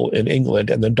Hospital in England,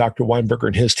 and then Dr. Weinberger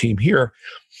and his team here,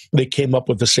 they came up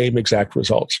with the same exact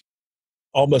results.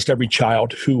 Almost every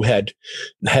child who had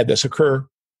this occur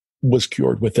was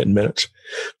cured within minutes.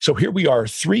 So here we are,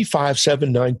 3, 5,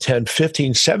 7, 9, 10,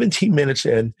 15, 17 minutes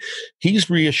in. He's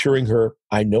reassuring her,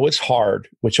 "I know it's hard,"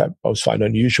 which I always find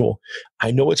unusual. "I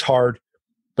know it's hard,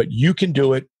 but you can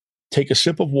do it. Take a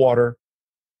sip of water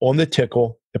on the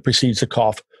tickle that precedes the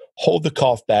cough. Hold the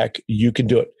cough back. You can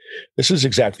do it." This is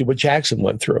exactly what Jackson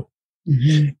went through.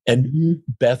 Mm-hmm. And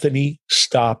Bethany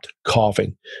stopped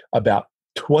coughing. About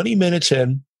 20 minutes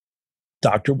in,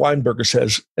 Dr. Weinberger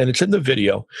says, and it's in the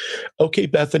video, "Okay,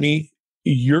 Bethany,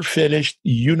 you're finished.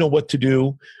 You know what to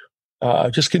do.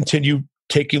 Just continue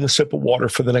taking the sip of water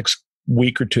for the next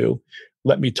week or two.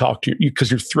 Let me talk to you because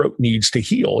your throat needs to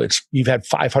heal. You've had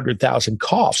 500,000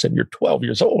 coughs and you're 12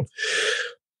 years old."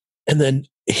 And then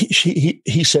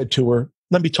he said to her,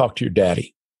 "Let me talk to your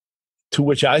daddy." To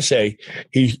which I say,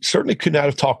 he certainly could not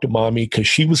have talked to mommy because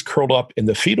she was curled up in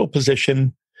the fetal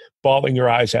position, bawling her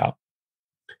eyes out.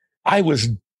 I was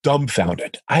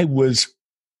dumbfounded.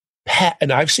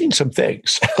 And I've seen some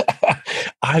things.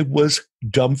 I was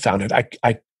dumbfounded.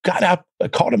 I got up, I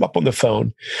called him up on the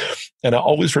phone, and I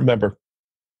always remember,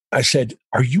 I said,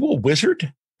 "Are you a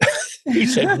wizard?" He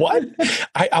said, "What?"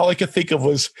 All I could think of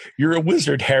was, "You're a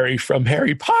wizard, Harry, from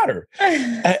Harry Potter."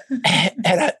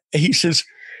 He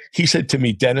said to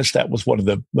me, "Dennis, that was one of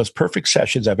the most perfect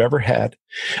sessions I've ever had.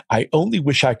 I only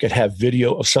wish I could have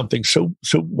video of something so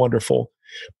wonderful.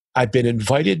 I've been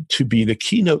invited to be the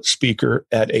keynote speaker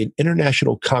at an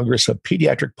international congress of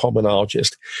pediatric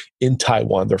pulmonologists in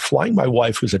Taiwan. They're flying my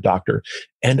wife, who's a doctor,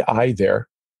 and I there,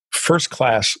 first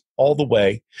class all the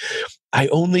way. I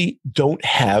only don't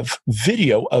have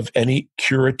video of any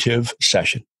curative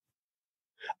session."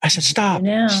 I said, Stop.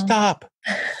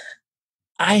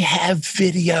 I have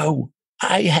video.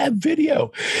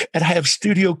 And I have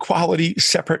studio quality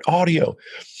separate audio.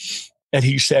 And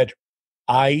he said,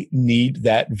 "I need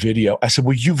that video." I said,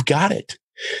 "Well, you've got it."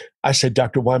 I said,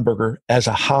 "Dr. Weinberger, as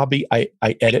a hobby, I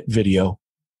edit video.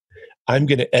 I'm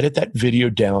going to edit that video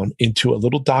down into a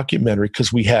little documentary,"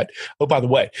 because we had, oh, by the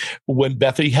way, when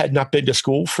Bethany had not been to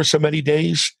school for so many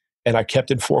days, and I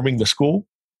kept informing the school,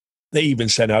 they even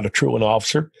sent out a truant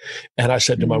officer. And I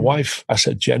said to my wife, I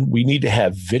said, "Jen, we need to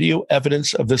have video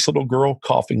evidence of this little girl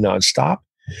coughing nonstop."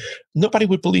 Nobody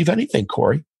would believe anything,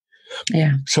 Corey.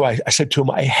 Yeah. So I said to him,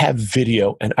 "I have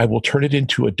video, and I will turn it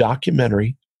into a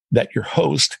documentary that your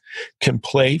host can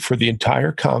play for the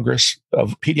entire Congress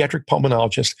of Pediatric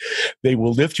Pulmonologists. They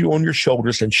will lift you on your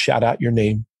shoulders and shout out your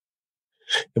name."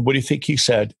 And what do you think he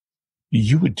said?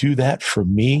 "You would do that for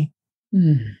me?"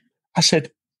 I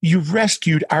said, "You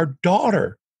rescued our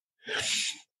daughter.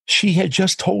 She had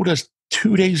just told us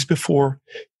 2 days before,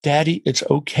 'Daddy, it's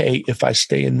okay if I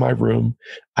stay in my room.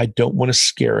 I don't want to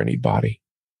scare anybody.'"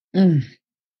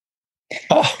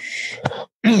 Oh,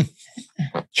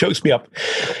 chokes me up.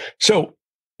 So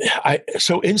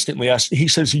instantly, he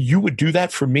says, "You would do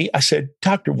that for me?" I said,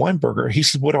 "Dr. Weinberger," he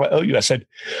says, "What do I owe you?" I said,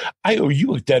 "I owe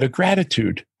you a debt of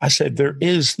gratitude." I said,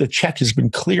 the check has been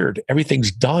cleared.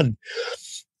 Everything's done.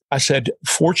 I said,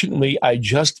 fortunately, I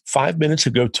just 5 minutes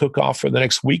ago took off for the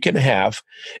next week and a half,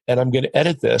 and I'm going to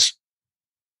edit this,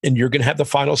 and you're going to have the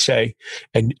final say,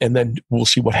 and then we'll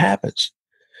see what happens.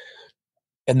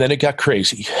 And then it got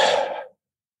crazy.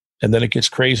 And then it gets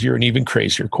crazier and even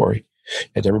crazier, Corey,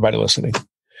 and everybody listening.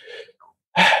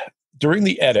 During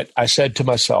the edit, I said to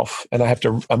myself, and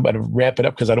I'm going to ramp it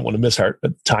up because I don't want to miss our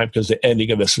time because the ending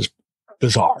of this is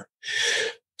bizarre.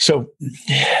 So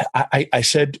I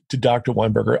said to Dr.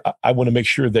 Weinberger, I want to make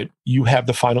sure that you have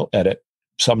the final edit.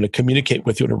 So I'm going to communicate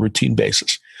with you on a routine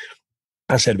basis.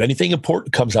 I said, if anything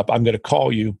important comes up, I'm going to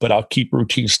call you, but I'll keep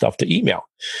routine stuff to email.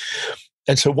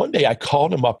 And so one day I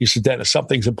called him up. He said, Dennis,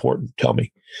 something's important. Tell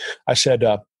me. I said,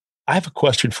 I have a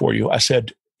question for you. I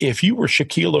said, if you were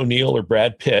Shaquille O'Neal or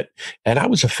Brad Pitt, and I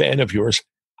was a fan of yours,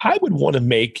 I would want to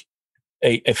make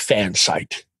a fan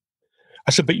site.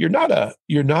 I said, but you're not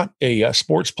a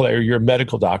sports player. You're a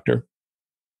medical doctor.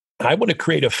 I want to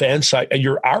create a fan site, and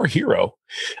you're our hero.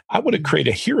 I want to create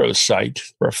a hero site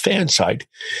or a fan site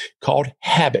called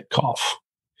Habit Cough.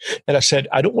 And I said,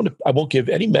 I won't give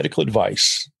any medical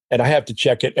advice. And I have to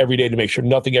check it every day to make sure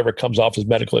nothing ever comes off as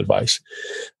medical advice.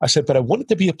 I said, but I want it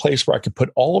to be a place where I could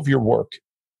put all of your work,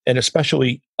 and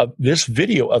especially this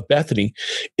video of Bethany,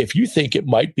 if you think it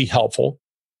might be helpful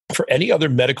for any other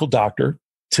medical doctor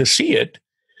to see it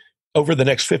over the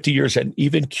next 50 years and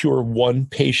even cure one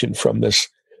patient from this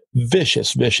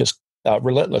vicious,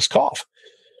 relentless cough.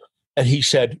 And he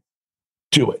said,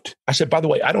 do it. I said, by the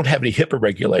way, I don't have any HIPAA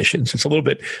regulations. It's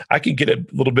I can get a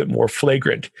little bit more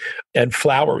flagrant and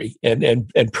flowery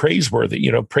and praiseworthy,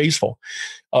 praiseful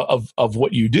of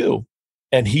what you do.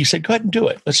 And he said, go ahead and do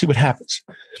it. Let's see what happens.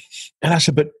 And I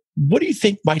said, but what do you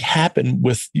think might happen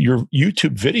with your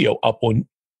YouTube video up on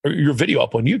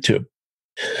YouTube?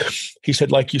 He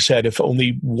said, like you said, if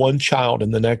only one child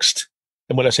in the next,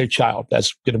 and when I say child,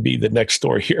 that's going to be the next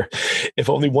story here. If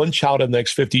only one child in the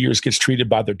next 50 years gets treated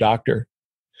by their doctor,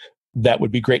 that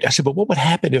would be great. I said, but what would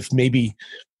happen if maybe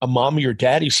a mommy or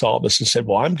daddy saw this and said,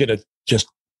 well, I'm going to just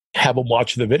have them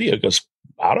watch the video? He goes,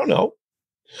 I don't know.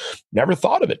 Never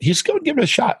thought of it. He's going to give it a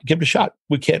shot. Give it a shot.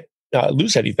 We can't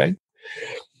lose anything.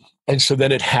 And so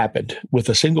then it happened. With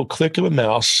a single click of a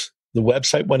mouse, the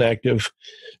website went active,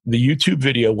 the YouTube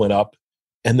video went up,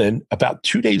 and then about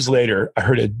 2 days later, I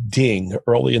heard a ding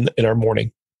early in our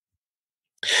morning.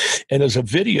 And there's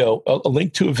a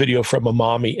link to a video from a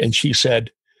mommy, and she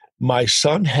said, my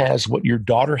son has what your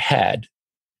daughter had,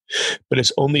 but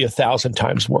it's only 1,000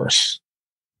 times worse.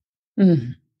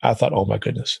 Mm. I thought, oh my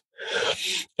goodness.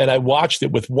 And I watched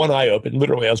it with one eye open.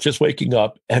 Literally, I was just waking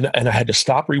up, and I had to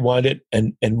stop, rewind it,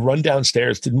 and run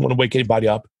downstairs. Didn't want to wake anybody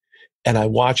up. And I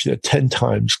watched it 10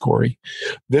 times, Corey.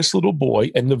 This little boy,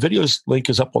 and the video's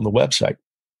link is up on the website.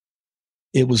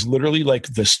 It was literally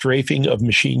like the strafing of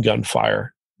machine gun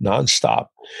fire, nonstop,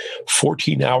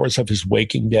 14 hours of his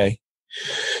waking day.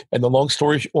 And the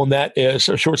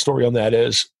short story on that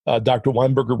is, Dr.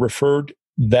 Weinberger referred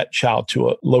that child to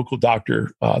a local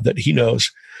doctor that he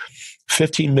knows.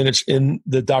 15 minutes in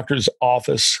the doctor's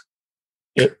office,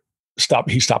 he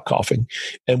stopped coughing.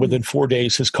 And within 4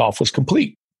 days, his cough was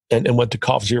complete and went to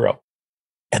cough zero.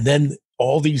 And then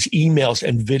all these emails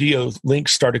and video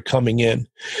links started coming in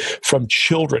from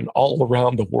children all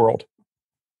around the world.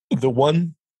 The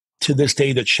one to this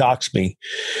day that shocks me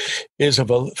is of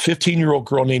a 15-year-old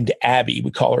girl named Abby. We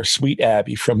call her Sweet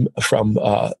Abby from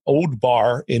Old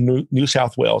Bar in New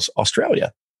South Wales,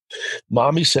 Australia.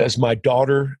 Mommy says, my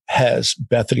daughter has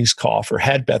Bethany's cough, or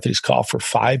had Bethany's cough, for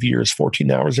 5 years,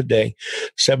 14 hours a day,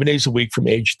 7 days a week from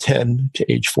age 10 to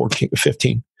age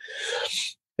 15.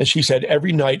 And she said,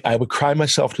 every night I would cry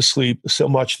myself to sleep so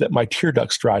much that my tear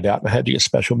ducts dried out and I had to get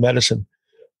special medicine,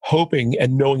 hoping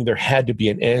and knowing there had to be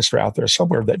an answer out there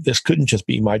somewhere, that this couldn't just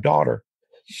be my daughter.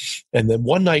 And then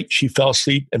one night she fell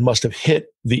asleep and must have hit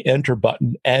the enter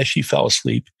button as she fell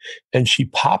asleep. And she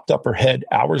popped up her head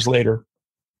hours later,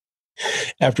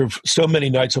 after so many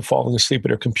nights of falling asleep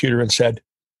at her computer, and said,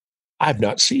 I've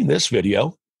not seen this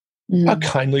video. A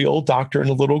kindly old doctor and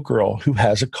a little girl who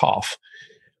has a cough.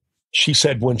 She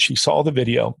said when she saw the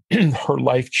video, her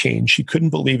life changed. She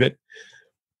couldn't believe it.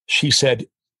 She said,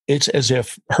 it's as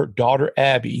if her daughter,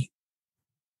 Abby,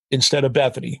 instead of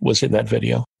Bethany, was in that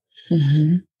video.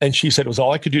 Mm-hmm. And she said it was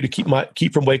all I could do to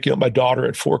keep from waking up my daughter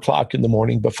at 4 o'clock in the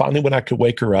morning. But finally, when I could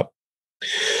wake her up,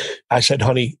 I said,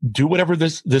 honey, do whatever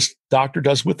this doctor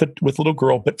does with little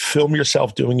girl, but film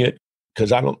yourself doing it,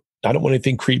 because I don't want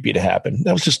anything creepy to happen.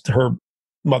 That was just her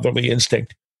motherly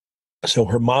instinct. So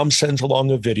her mom sends along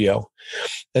a video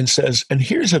and says, and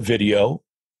here's a video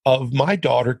of my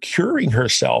daughter curing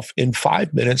herself in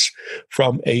 5 minutes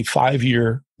from a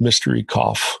 5-year mystery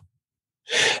cough.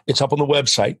 It's up on the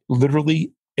website.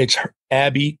 Literally, it's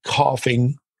Abby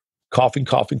coughing, coughing,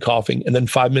 coughing, coughing. And then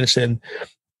 5 minutes in,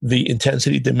 the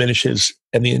intensity diminishes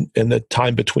and the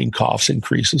time between coughs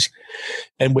increases.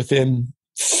 And within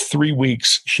 3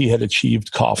 weeks, she had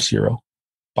achieved cough zero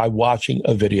by watching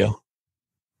a video.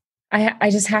 I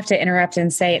just have to interrupt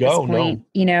and say at this point,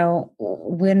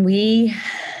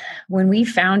 when we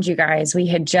found you guys, we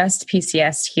had just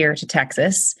PCS'd here to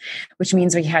Texas, which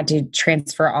means we had to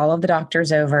transfer all of the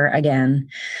doctors over again.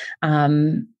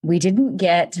 We didn't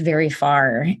get very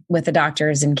far with the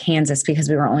doctors in Kansas because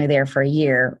we were only there for a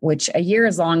year, which a year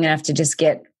is long enough to just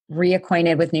get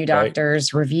reacquainted with new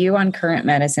doctors, review on current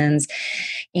medicines.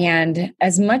 And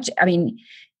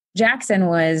Jackson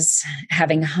was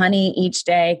having honey each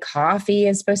day. Coffee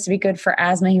is supposed to be good for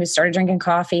asthma. He started drinking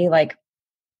coffee.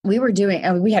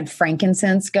 We had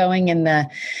frankincense going in the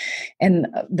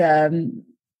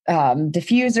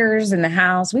diffusers in the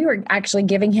house. We were actually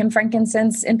giving him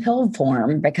frankincense in pill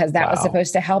form because that was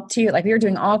supposed to help too. We were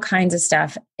doing all kinds of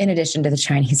stuff in addition to the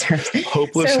Chinese herbs.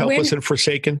 Hopeless, helpless, and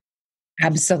forsaken.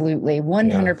 Absolutely.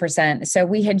 100%. Yeah. So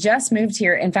we had just moved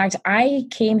here. In fact, I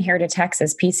came here to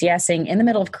Texas PCSing in the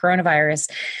middle of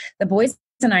coronavirus. The boys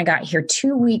and I got here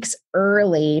 2 weeks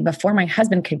early before my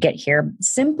husband could get here,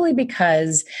 simply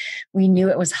because we knew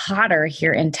it was hotter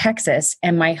here in Texas.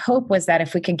 And my hope was that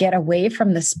if we could get away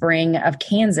from the spring of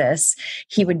Kansas,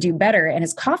 he would do better and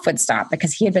his cough would stop,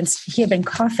 because he had been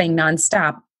coughing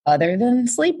nonstop other than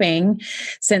sleeping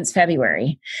since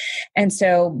February. And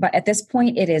so, but at this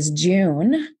point it is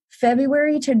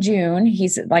February to June.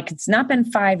 He's it's not been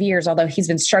 5 years, although he's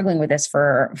been struggling with this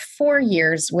for 4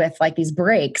 years with these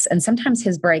breaks. And sometimes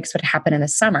his breaks would happen in the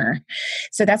summer.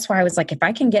 So that's why I was if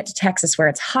I can get to Texas where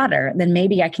it's hotter, then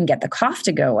maybe I can get the cough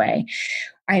to go away.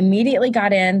 I immediately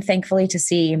got in, thankfully, to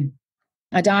see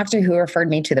a doctor who referred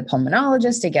me to the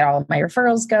pulmonologist to get all of my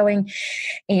referrals going.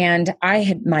 And I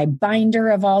had my binder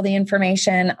of all the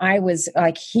information. I was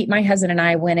my husband and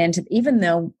I went into, even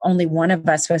though only one of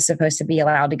us was supposed to be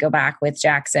allowed to go back with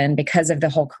Jackson because of the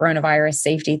whole coronavirus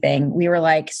safety thing, we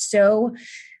were so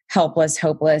helpless,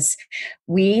 hopeless.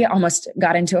 We almost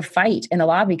got into a fight in the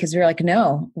lobby because we were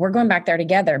no, we're going back there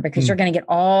together because you're going to get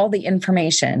all the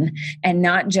information and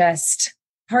not just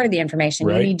part of the information.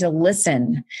 Right. You need to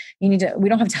listen. We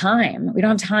don't have time. We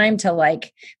don't have time to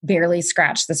barely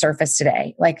scratch the surface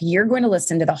today. You're going to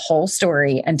listen to the whole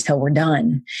story until we're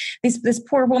done. This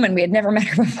poor woman, we had never met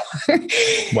her before.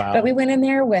 Wow. But we went in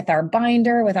there with our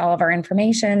binder, with all of our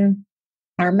information,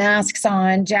 our masks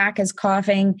on. Jack is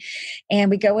coughing, and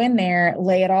we go in there,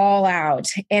 lay it all out,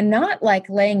 and not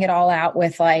laying it all out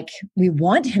with we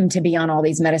want him to be on all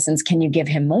these medicines. Can you give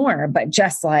him more? But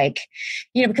just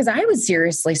because I was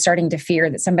seriously starting to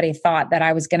fear that somebody thought that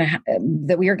I was going to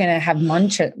that we were going to have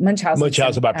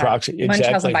Munchausen by proxy.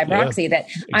 Munchausen by proxy, that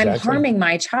I'm harming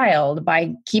my child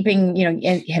by keeping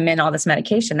him in all this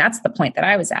medication. That's the point that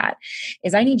I was at,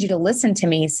 is I need you to listen to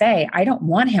me say, I don't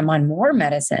want him on more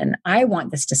medicine. I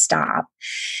want this to stop.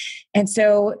 And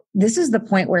so this is the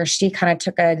point where she kind of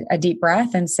took a deep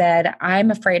breath and said,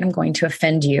 I'm afraid I'm going to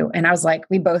offend you. And I was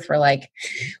we both were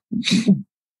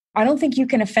I don't think you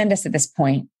can offend us at this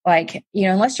point.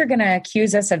 Unless you're going to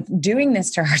accuse us of doing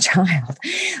this to our child,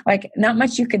 not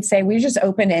much you could say. We're just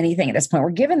open to anything at this point.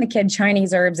 We're giving the kid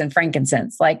Chinese herbs and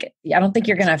frankincense. I don't think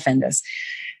you're going to offend us.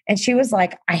 And she was I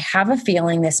have a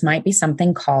feeling this might be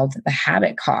something called the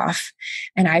habit cough.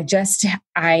 And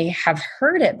I have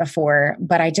heard it before,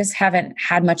 but I just haven't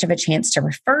had much of a chance to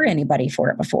refer anybody for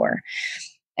it before.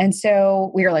 And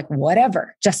so we were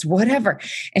whatever, just whatever.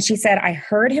 And she said, I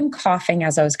heard him coughing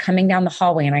as I was coming down the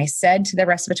hallway. And I said to the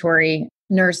respiratory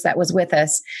nurse that was with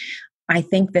us, I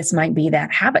think this might be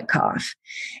that habit cough.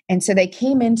 And so they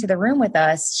came into the room with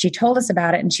us. She told us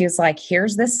about it. And she was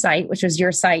here's this site, which was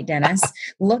your site, Dennis.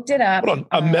 Looked it up. Hold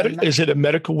on. Is it a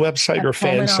medical website or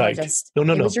fan site?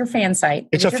 No. It was your fan site.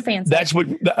 It was your fan site. That's what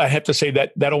I have to say.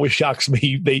 That always shocks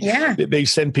me. They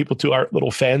send people to our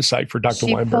little fan site for Dr.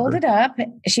 Weinberger. She pulled it up.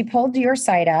 She pulled your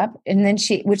site up, and then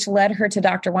which led her to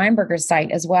Dr. Weinberger's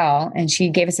site as well. And she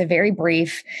gave us a very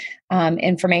brief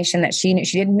information that she knew.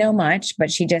 She didn't know much,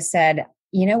 but she just said,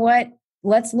 you know what?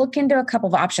 Let's look into a couple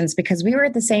of options, because we were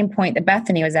at the same point that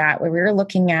Bethany was at, where we were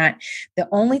looking at the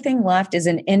only thing left is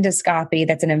an endoscopy.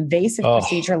 That's an invasive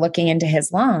procedure looking into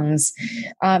his lungs.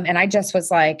 And I just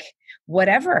was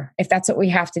whatever, if that's what we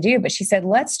have to do. But she said,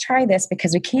 let's try this,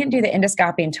 because we can't do the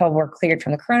endoscopy until we're cleared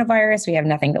from the coronavirus. We have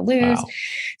nothing to lose. Wow.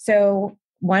 So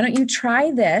why don't you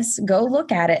try this? Go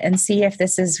look at it and see if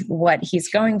this is what he's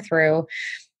going through.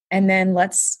 And then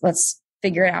let's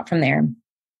figure it out from there.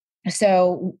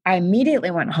 So I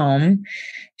immediately went home.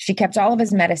 She kept all of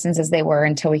his medicines as they were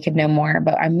until we could know more.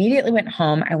 But I immediately went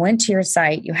home. I went to your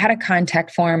site. You had a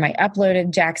contact form. I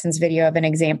uploaded Jackson's video of an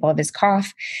example of his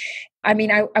cough. I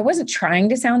mean, I wasn't trying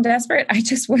to sound desperate. I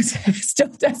just was still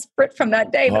desperate from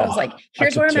that day. But I was like,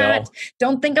 here's where I'm at.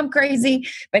 Don't think I'm crazy,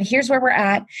 but here's where we're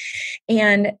at.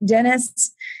 And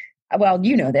Dennis, well,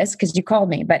 you know this because you called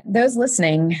me, but those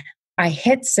listening, I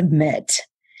hit submit.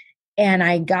 And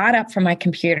I got up from my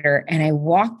computer and I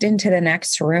walked into the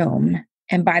next room.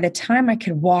 And by the time I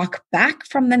could walk back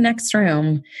from the next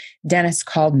room, Dennis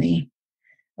called me.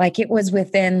 Like it was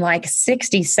within like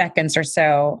 60 seconds or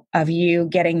so of you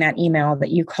getting that email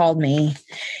that you called me.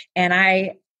 And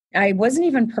I wasn't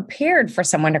even prepared for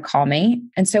someone to call me.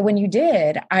 And so when you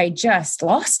did, I just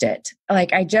lost it.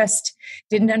 Like I just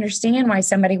didn't understand why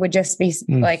somebody would just be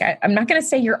like, I'm not going to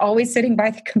say you're always sitting by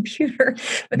the computer.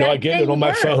 But no, I get it on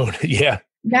my phone. Yeah.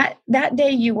 That day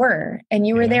you were, and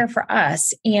you were there for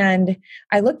us. And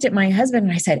I looked at my husband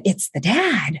and I said, it's the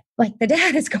dad. Like the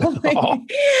dad is calling. Oh.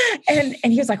 And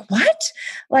he was like, what?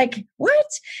 Like, what?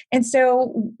 And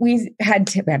so we had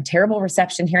terrible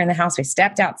reception here in the house. We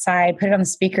stepped outside, put it on the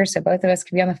speaker so both of us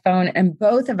could be on the phone. And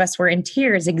both of us were in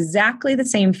tears, exactly the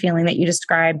same feeling that you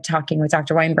described talking with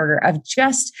Dr. Weinberger, of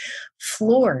just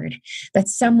floored that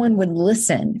someone would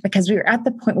listen, because we were at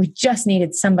the point we just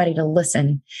needed somebody to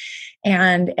listen.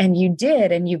 And you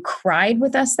did, and you cried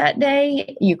with us that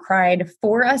day. You cried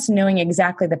for us, knowing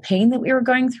exactly the pain that we were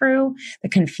going through, the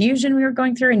confusion we were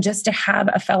going through. And just to have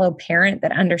a fellow parent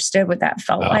that understood what that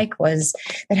felt like, was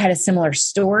that had a similar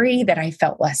story, that I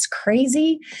felt less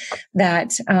crazy,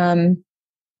 that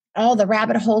all the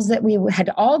rabbit holes that we had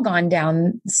all gone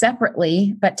down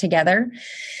separately, but together.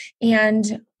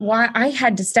 And why I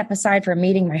had to step aside for a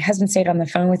meeting, my husband stayed on the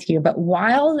phone with you. But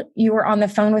while you were on the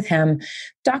phone with him,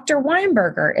 Dr.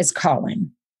 Weinberger is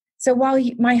calling. So while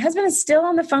my husband is still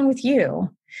on the phone with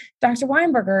you, Dr.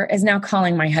 Weinberger is now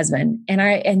calling my husband.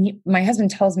 And my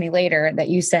husband tells me later that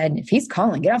you said, if he's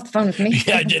calling, get off the phone with me.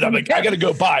 Yeah, I did. I'm like, I got to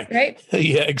go by. Right?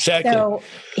 Yeah, exactly. So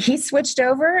he switched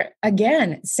over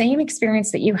again, same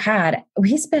experience that you had.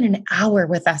 He spent an hour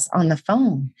with us on the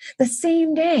phone the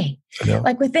same day.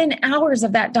 Like within hours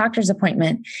of that doctor's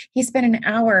appointment, he spent an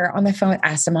hour on the phone,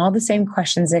 asked him all the same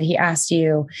questions that he asked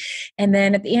you. And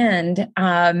then at the end,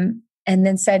 and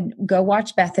then said, go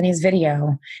watch Bethany's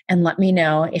video and let me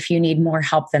know if you need more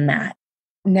help than that.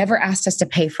 Never asked us to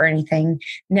pay for anything.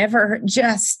 Never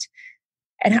just,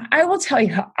 and I will tell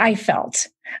you how I felt.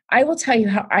 I will tell you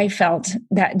how I felt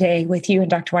that day with you and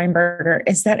Dr. Weinberger,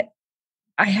 is that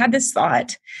I had this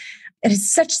thought, it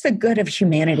is such the good of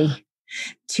humanity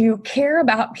to care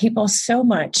about people so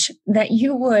much that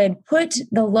you would put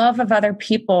the love of other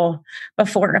people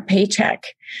before a paycheck,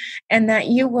 and that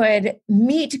you would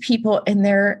meet people in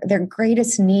their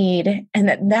greatest need.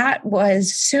 And that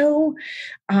was so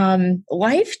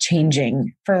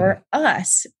life-changing for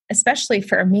us, especially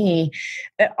for me,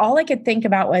 that all I could think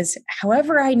about was,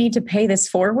 however I need to pay this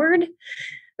forward,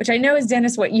 which I know is,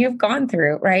 Dennis, what you've gone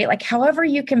through, right? Like however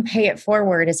you can pay it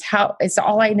forward is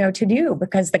all I know to do,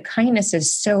 because the kindness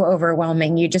is so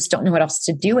overwhelming. You just don't know what else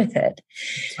to do with it.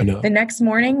 I know. The next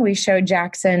morning we showed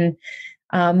Jackson,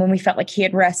 when we felt like he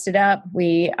had rested up,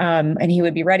 and he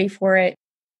would be ready for it.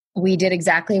 We did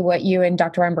exactly what you and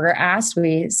Dr. Weinberger asked.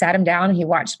 We sat him down and he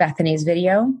watched Bethany's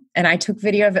video, and I took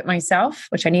video of it myself,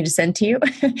 which I need to send to you.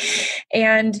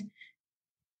 And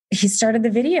he started the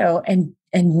video and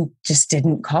just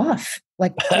didn't cough,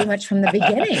 like pretty much from the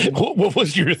beginning. What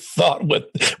was your thought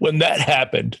when that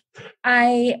happened?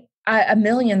 A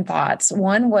million thoughts.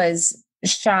 One was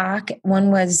shock.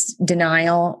 One was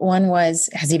denial. One was,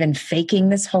 has he been faking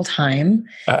this whole time?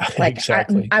 Like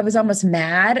exactly. I was almost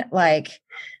mad. Like,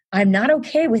 I'm not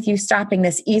okay with you stopping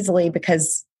this easily,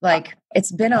 because like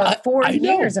it's been 4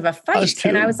 years of a fight.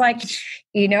 And I was like,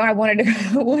 I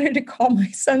wanted to call my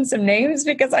son some names,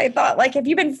 because I thought, like, have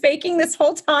you been faking this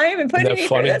whole time and putting me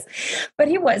through this? But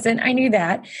he wasn't. I knew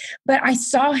that. But I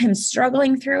saw him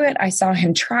struggling through it. I saw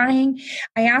him trying.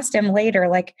 I asked him later,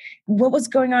 like, what was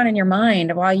going on in your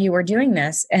mind while you were doing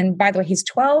this? And by the way, he's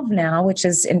 12 now, which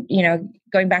is,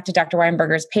 going back to Dr.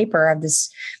 Weinberger's paper of this,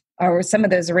 or some of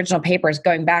those original papers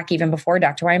going back even before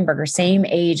Dr. Weinberger, same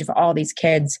age of all these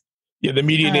kids. Yeah, the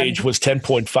median age was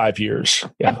 10.5 years.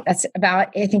 Yeah, that's about,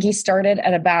 I think he started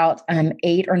at about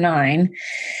 8 or 9.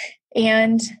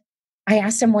 And I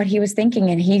asked him what he was thinking.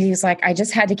 And he was like, I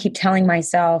just had to keep telling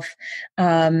myself,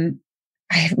 I'm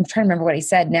trying to remember what he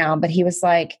said now, but he was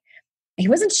like, he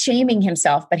wasn't shaming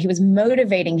himself, but he was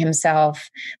motivating himself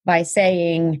by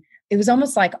saying, it was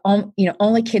almost like,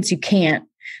 only kids who can't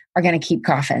are going to keep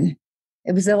coughing.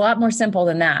 It was a lot more simple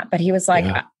than that. But he was like,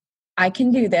 I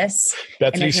can do this.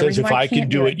 Bethany says, if I can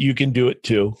do it, you can do it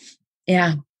too.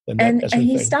 Yeah. And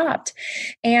he stopped.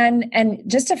 And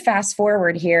just to fast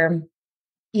forward here,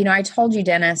 I told you,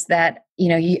 Dennis, that,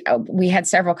 we had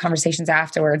several conversations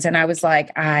afterwards, and I was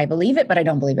like, I believe it, but I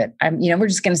don't believe it. We're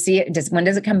just going to see it. When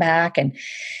does it come back? And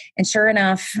sure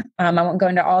enough, I won't go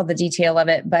into all the detail of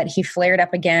it, but he flared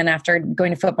up again after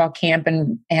going to football camp,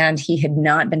 and he had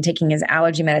not been taking his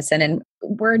allergy medicine. And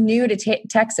we're new to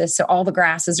Texas, so all the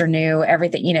grasses are new,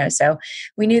 everything, so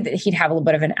we knew that he'd have a little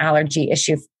bit of an allergy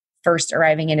issue first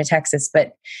arriving into Texas,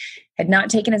 but had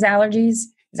not taken his allergies.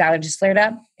 His allergies flared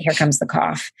up. Here comes the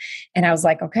cough. And I was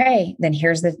like, okay, then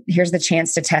here's the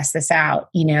chance to test this out,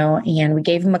 and we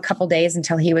gave him a couple days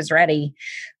until he was ready.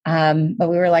 But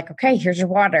we were like, okay, here's your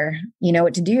water. You know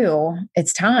what to do.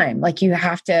 It's time. Like you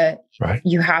have to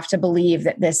believe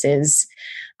that this is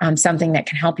something that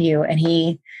can help you. And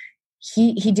he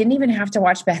didn't even have to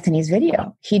watch Bethany's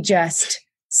video. He just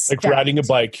stopped. Like riding a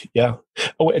bike. Yeah.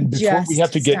 Oh, and before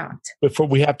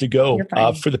we have to go,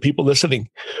 for the people listening,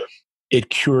 it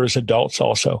cures adults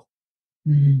also.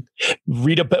 Mm-hmm.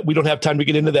 We don't have time to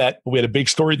get into that, but we had a big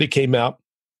story that came out.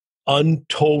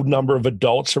 Untold number of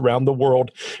adults around the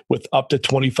world with up to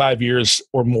 25 years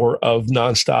or more of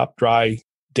nonstop dry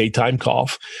daytime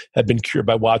cough have been cured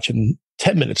by watching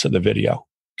 10 minutes of the video.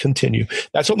 Continue.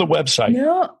 That's on the website.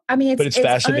 No, I mean, it's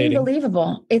fascinating.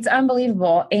 Unbelievable. It's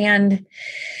unbelievable. And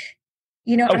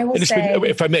I will say,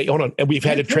 if I may, hold on. And we've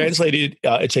had it translated.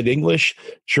 It's in English,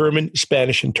 German,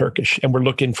 Spanish, and Turkish. And we're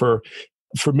looking for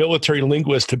military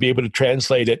linguists to be able to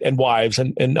translate it, and wives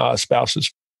and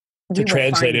spouses to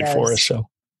translate it for us. So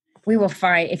we will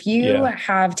find, if you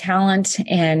have talent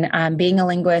in being a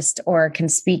linguist or can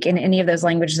speak in any of those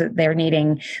languages that they're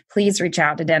needing, please reach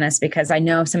out to Dennis, because I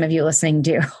know some of you listening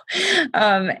do.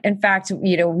 In fact,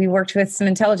 we worked with some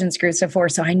intelligence groups before,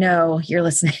 so I know you're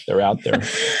listening. They're out there.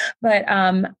 But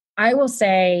I will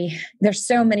say there's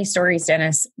so many stories,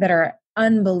 Dennis, that are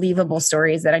unbelievable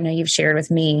stories that I know you've shared with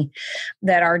me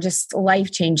that are just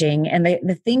life-changing. And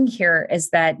the thing here is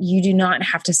that you do not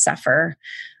have to suffer.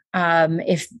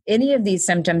 If any of these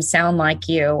symptoms sound like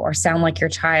you or sound like your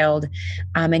child,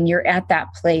 and you're at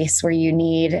that place where you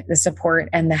need the support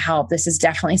and the help, this is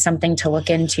definitely something to look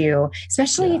into,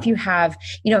 especially if you have,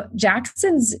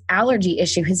 Jackson's allergy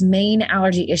issue, his main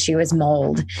allergy issue is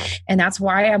mold. And that's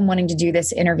why I'm wanting to do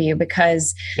this interview,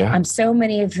 because so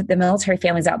many of the military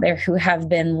families out there who have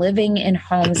been living in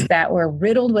homes that were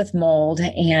riddled with mold.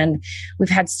 And we've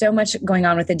had so much going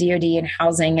on with the DoD and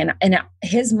housing, and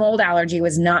his mold allergy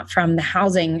was not from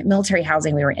the military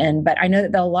housing we were in, but I know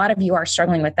that a lot of you are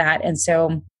struggling with that. And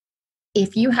so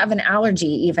if you have an allergy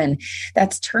even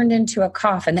that's turned into a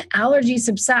cough, and the allergy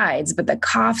subsides, but the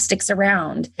cough sticks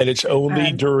around. And it's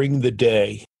only during the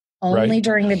day. Only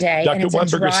during the day. Dr. And it's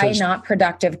Weinberger a dry, not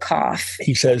productive cough.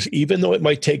 He says, even though it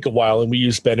might take a while, and we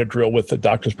use Benadryl with the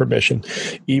doctor's permission,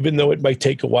 even though it might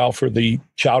take a while for the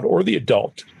child or the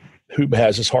adult who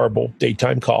has this horrible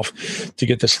daytime cough to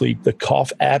get to sleep, the cough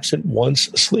absent once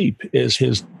sleep is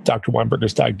Dr.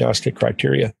 Weinberger's diagnostic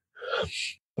criteria.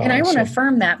 And I want to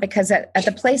affirm that, because at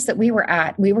the place that we were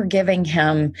at, we were giving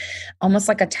him almost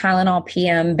like a Tylenol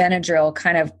PM Benadryl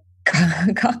kind of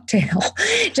cocktail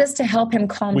just to help him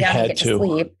calm down and get to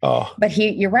sleep. But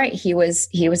you're right, he was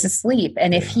asleep.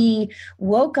 And if he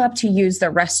woke up to use the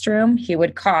restroom, he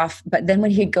would cough, but then when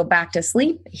he'd go back to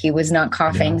sleep, he was not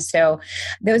coughing. So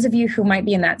those of you who might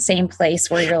be in that same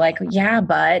place where you're like,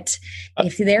 but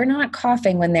if they're not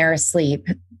coughing when they're asleep,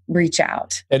 reach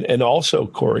out. And also,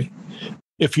 Corey,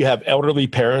 if you have elderly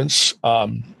parents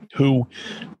who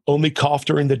only cough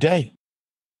during the day,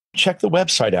 check the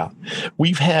website out.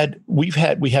 We had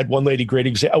one lady, great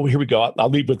example. Oh, here we go.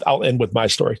 I'll end with my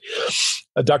story.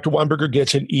 Dr. Weinberger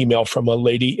gets an email from a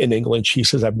lady in England. She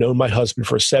says, I've known my husband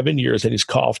for 7 years and he's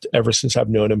coughed ever since I've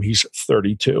known him. He's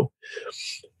 32.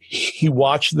 He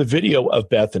watched the video of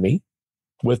Bethany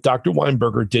with Dr.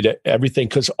 Weinberger, did everything,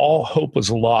 because all hope was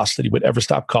lost that he would ever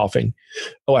stop coughing.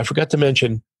 Oh, I forgot to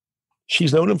mention,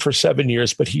 she's known him for 7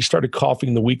 years, but he started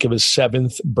coughing the week of his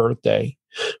 7th birthday,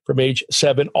 from age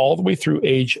 7 all the way through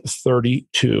age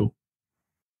 32.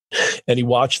 And he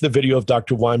watched the video of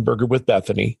Dr. Weinberger with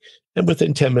Bethany, and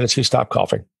within 10 minutes, he stopped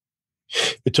coughing.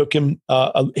 It took him,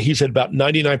 he's at about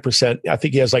 99%. I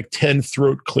think he has like 10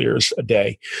 throat clears a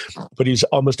day, but he's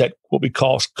almost at what we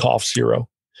call cough zero.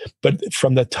 But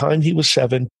from the time he was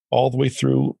 7 all the way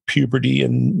through puberty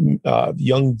and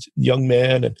young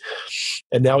man,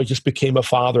 and now he just became a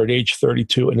father at age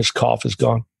 32, and his cough is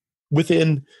gone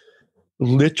within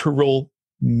literal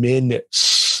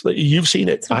minutes. You've seen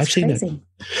it. I've seen it.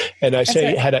 And I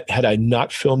say, had I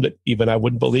not filmed it, even I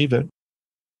wouldn't believe it.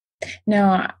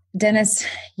 No, Dennis,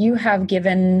 you have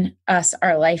given us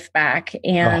our life back.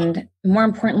 And more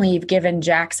importantly, you've given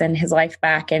Jackson his life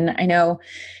back. And I know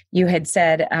you had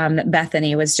said that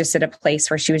Bethany was just at a place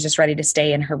where she was just ready to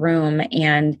stay in her room.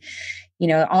 And,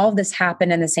 all of this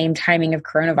happened in the same timing of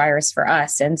coronavirus for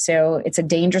us. And so it's a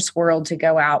dangerous world to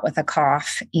go out with a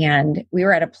cough. And we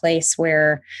were at a place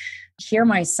where here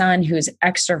my son, who's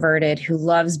extroverted, who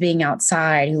loves being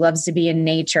outside, who loves to be in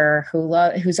nature,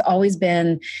 who's always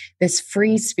been this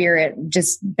free spirit,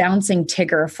 just bouncing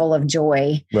Tigger full of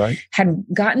joy, had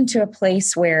gotten to a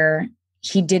place where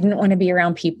he didn't want to be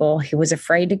around people. He was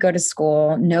afraid to go to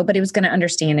school. Nobody was going to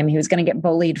understand him. He was going to get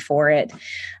bullied for it.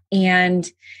 And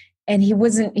he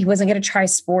wasn't going to try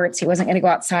sports. He wasn't going to go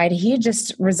outside. He had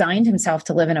just resigned himself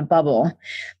to live in a bubble.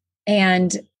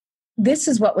 And this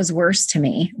is what was worse to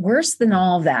me, worse than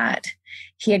all of that.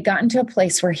 He had gotten to a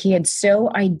place where he had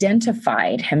so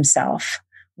identified himself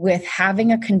with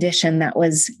having a condition that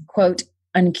was, quote,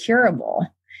 uncurable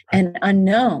and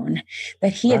unknown,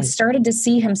 that he had started to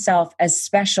see himself as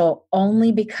special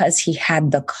only because he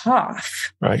had the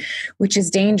cough, which is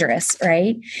dangerous,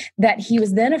 right? That he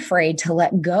was then afraid to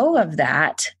let go of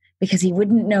that because he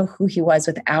wouldn't know who he was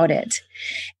without it.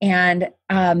 And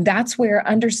that's where,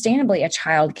 understandably, a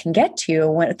child can get to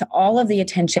with all of the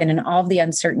attention and all of the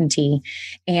uncertainty.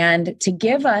 And to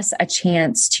give us a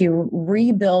chance to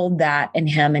rebuild that in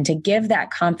him and to give that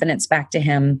confidence back to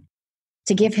him,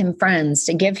 to give him friends,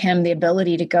 to give him the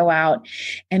ability to go out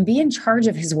and be in charge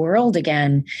of his world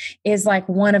again is like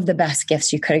one of the best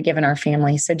gifts you could have given our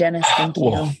family. So Dennis, thank you.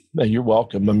 Well, you're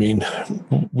welcome. I mean,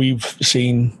 we've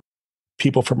seen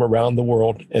people from around the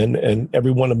world, and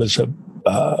every one of them is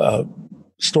a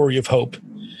story of hope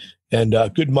and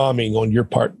good momming on your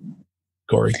part,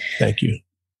 Corey. Thank you.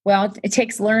 Well, it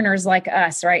takes learners like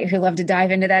us, right, who love to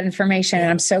dive into that information. And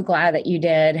I'm so glad that you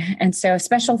did. And so a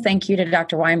special thank you to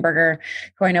Dr. Weinberger,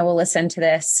 who I know will listen to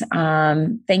this.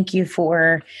 Thank you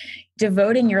for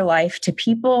devoting your life to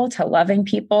people, to loving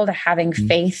people, to having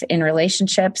faith in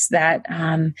relationships, that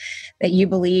you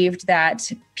believed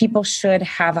that people should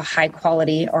have a high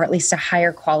quality, or at least a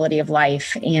higher quality of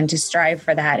life, and to strive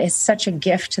for that is such a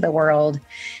gift to the world.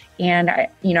 And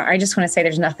I just want to say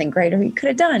there's nothing greater you could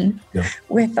have done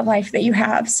with the life that you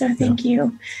have. So thank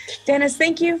you. Dennis,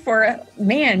 thank you for,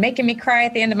 making me cry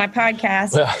at the end of my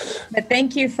podcast. But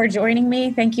thank you for joining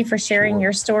me. Thank you for sharing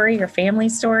your story, your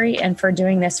family's story, and for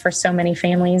doing this for so many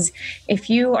families. If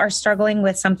you are struggling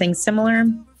with something similar,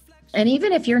 and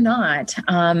even if you're not,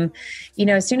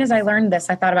 as soon as I learned this,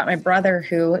 I thought about my brother,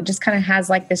 who just kind of has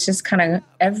like this, just kind of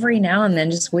every now and then,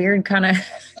 just weird kind of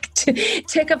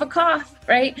tick of a cough,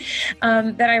 right?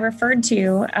 That I referred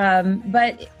to.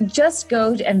 But just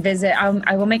go and visit.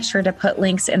 I will make sure to put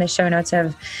links in the show notes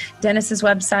of Dennis's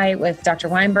website, with Dr.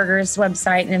 Weinberger's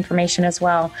website and information as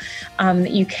well.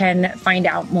 You can find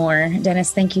out more.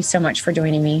 Dennis, thank you so much for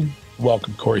joining me.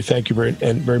 Welcome, Corey. Thank you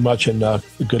very much. And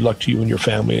good luck to you and your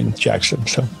family in Jackson.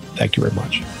 So thank you very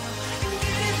much.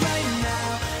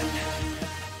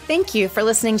 Thank you for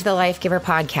listening to the Life Giver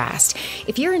podcast.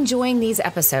 If you're enjoying these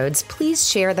episodes, please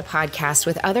share the podcast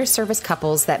with other service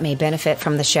couples that may benefit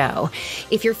from the show.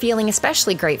 If you're feeling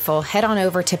especially grateful, head on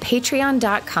over to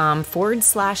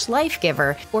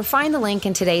patreon.com/lifegiver, or find the link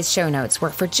in today's show notes,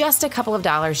 where for just a couple of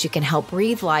dollars, you can help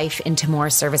breathe life into more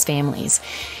service families.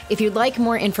 If you'd like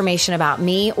more information about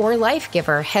me or Life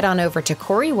Giver, head on over to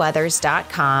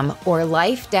CoreyWeathers.com or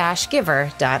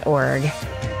life-giver.org.